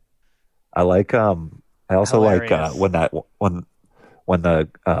away. I like I also Hilarious. like when the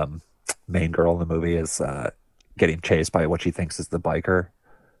main girl in the movie is getting chased by what she thinks is the biker,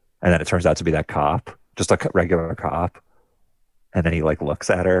 and then it turns out to be that cop, just a regular cop, and then he like looks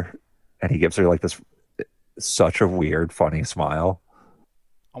at her and he gives her like this such a weird funny smile.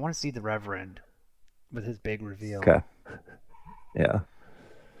 I want to see the Reverend with his big reveal. Okay. Yeah.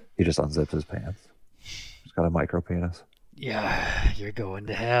 He just unzips his pants. He's got a micro penis. Yeah, you're going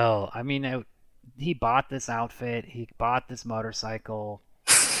to hell. I mean, he bought this outfit. He bought this motorcycle.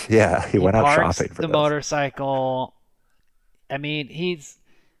 Yeah, he went out parks shopping for the this. motorcycle. I mean, he's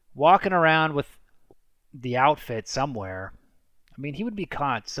walking around with the outfit somewhere. I mean, he would be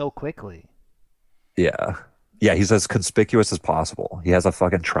caught so quickly. Yeah. Yeah, he's as conspicuous as possible. He has a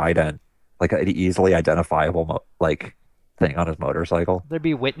fucking trident, like an easily identifiable like thing on his motorcycle. There'd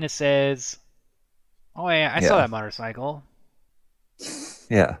be witnesses. Oh, yeah, I saw Yeah. that motorcycle.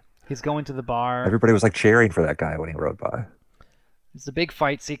 Yeah. He's going to the bar. Everybody was like cheering for that guy when he rode by. It's a big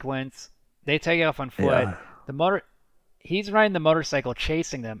fight sequence. They take off on foot. Yeah. He's riding the motorcycle,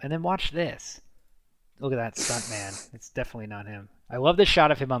 chasing them, and then watch this. Look at that stunt man. It's definitely not him. I love this shot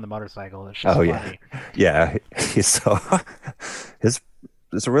of him on the motorcycle. It's just Oh, funny. yeah. He's so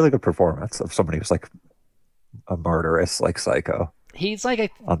it's a really good performance of somebody who's like a murderous like psycho He's like a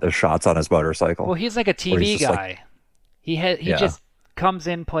on the shots on his motorcycle. well, he's like a Where TV he's just, guy. like- He Yeah. just comes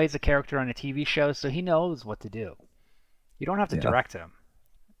in, plays a character on a TV show, so he knows what to do. You don't have to Yeah. direct him.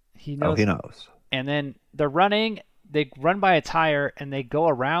 He knows. Oh, he knows. And then they're running. They run by a tire and they go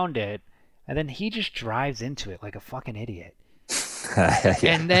around it, and then he just drives into it like a fucking idiot. Yeah.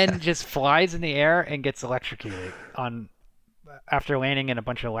 And then just flies in the air and gets electrocuted after landing in a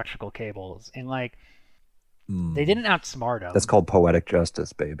bunch of electrical cables. And like they didn't outsmart him. That's called poetic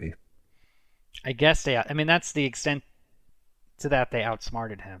justice, baby. I guess I mean that's the extent to that they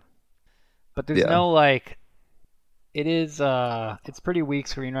outsmarted him. But there's Yeah. no like it's pretty weak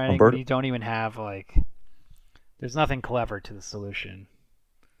screenwriting, Umberto- but you don't even have like there's nothing clever to the solution.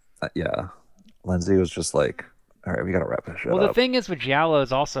 Yeah. Lindsay was just like, all right, we gotta wrap this shit Well, the up. thing is with Giallo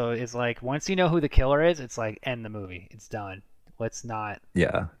is like once you know who the killer is, it's like end the movie. It's done. Let's not.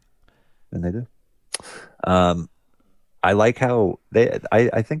 Yeah, and they do. I like how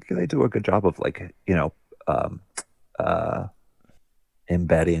I think they do a good job of like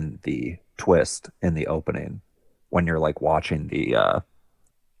embedding the twist in the opening when you're like watching the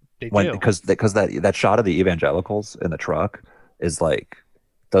They when do. because that shot of the evangelicals in the truck is like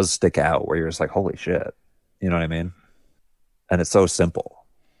does stick out where you're just like holy shit, you know what I mean? and it's so simple,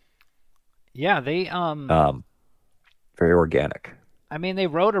 Yeah, very organic. I mean, they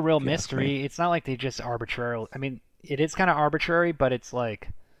wrote a real If you ask me. mystery. It's not like they just arbitrarily. I mean, it is kind of arbitrary, but it's like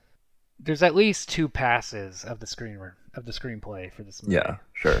there's at least 2 passes of the screenplay for this movie. Yeah,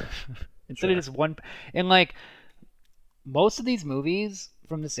 sure. Instead of just one. And like most of these movies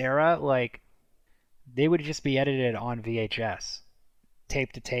from this era, like they would just be edited on VHS,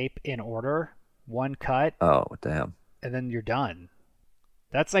 tape to tape in order, one cut, Oh, damn. and then you're done.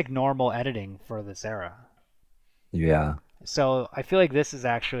 That's like normal editing for this era. Yeah, So I feel like this is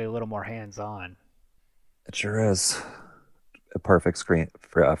actually a little more hands-on. it sure is. A perfect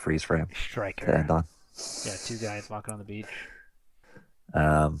freeze frame to Striker. end on. Yeah, 2 guys walking on the beach.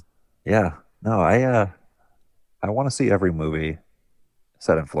 Yeah. No, I want to see every movie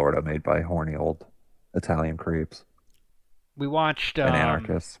set in Florida made by horny old Italian creeps We watched and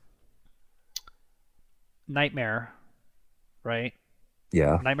anarchists. Nightmare, right?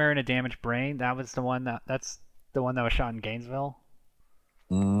 Yeah. Nightmare in a Damaged Brain. That's the one that was shot in Gainesville.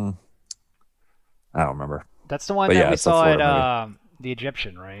 Mm, I don't remember. That's the one But that yeah, we it's a saw at Florida the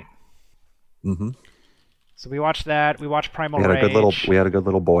Egyptian, right? Mm-hmm. So we watched that. We watched Primal We had Rage. we had a good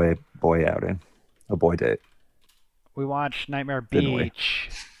little boy outing, a boy date, We watched Nightmare Didn't we? Beach.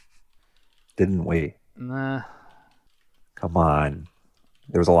 didn't we? Nah. Come on.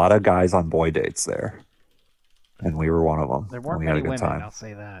 There was a lot of guys on boy dates there, and we were one of them. There and weren't we had many a good women, time. I'll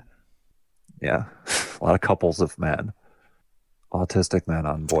say that. Yeah, a lot of couples of men, autistic men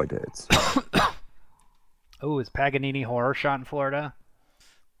on boy dates. Oh, is Paganini Horror shot in Florida?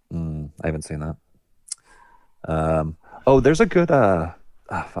 I haven't seen that. There's a good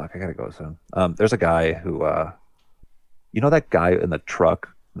fuck, I gotta go soon. There's a guy who you know that guy in the truck,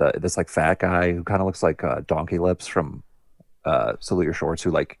 this like fat guy who kind of looks like Donkey Lips from Salute Your Shorts, who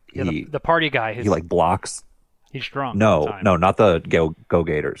like Yeah, he the party guy. he like blocks. He's drunk. all the No, time. no, not the Go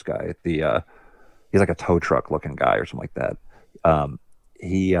Gators guy. He's like a tow truck looking guy or something like that.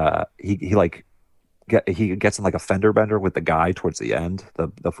 He like he gets in like a fender bender with the guy towards the end,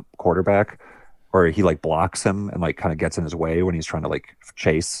 the quarterback, or he like blocks him and like kind of gets in his way when he's trying to like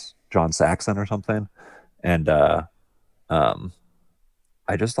chase John Saxon or something. And I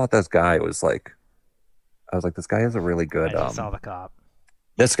just thought this guy was like, I was like, this guy is a really I good just saw the cop.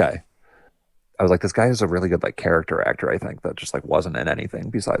 this guy. I was like, this guy is a really good like character actor. I think that just like wasn't in anything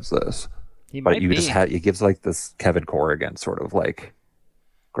besides this. He But might you be. just had, it gives like this Kevin Corrigan sort of like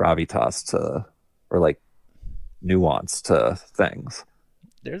gravitas to, or like nuance to things.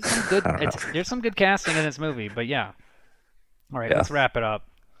 There's some good. I don't know. There's some good casting in this movie, but yeah. All right, Yeah. let's wrap it up.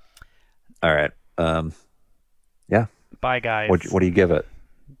 All right. Yeah. Bye, guys. What do you give it?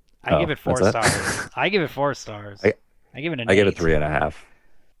 I give it 4 that's it? stars. I give it 4 stars. I give it an I give 8. it 3.5.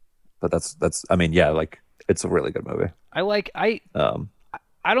 But that's I mean, yeah, like it's a really good movie. I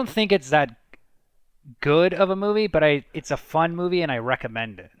don't think it's that good of a movie, but it's a fun movie and I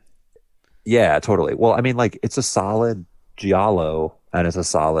recommend it. Yeah, totally. Well, I mean, like it's a solid giallo and it's a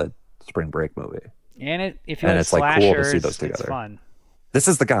solid Spring Break movie. And if you And like it's, like, cool to see slashers, those it's together. fun. This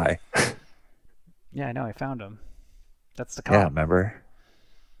is the guy. Yeah, I know. I found him. That's the Yeah, cop. remember?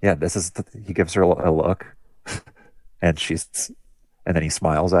 Yeah, he gives her a look, and and then he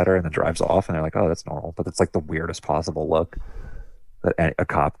smiles at her and then drives off, and they're like, "Oh, that's normal," but it's like the weirdest possible look that a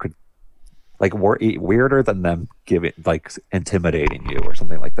cop could, like, weirder than them giving, like, intimidating you or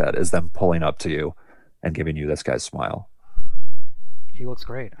something like that, is them pulling up to you and giving you this guy's smile. He looks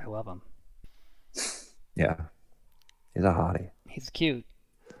great. I love him. Yeah, he's a hottie. He's cute.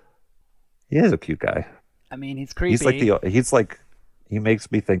 He is a cute guy. I mean, he's creepy. He's like he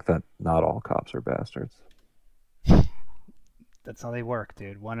makes me think that not all cops are bastards. That's how they work,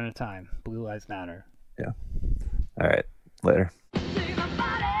 dude. One at a time. Blue lives matter. Yeah. All right. Later.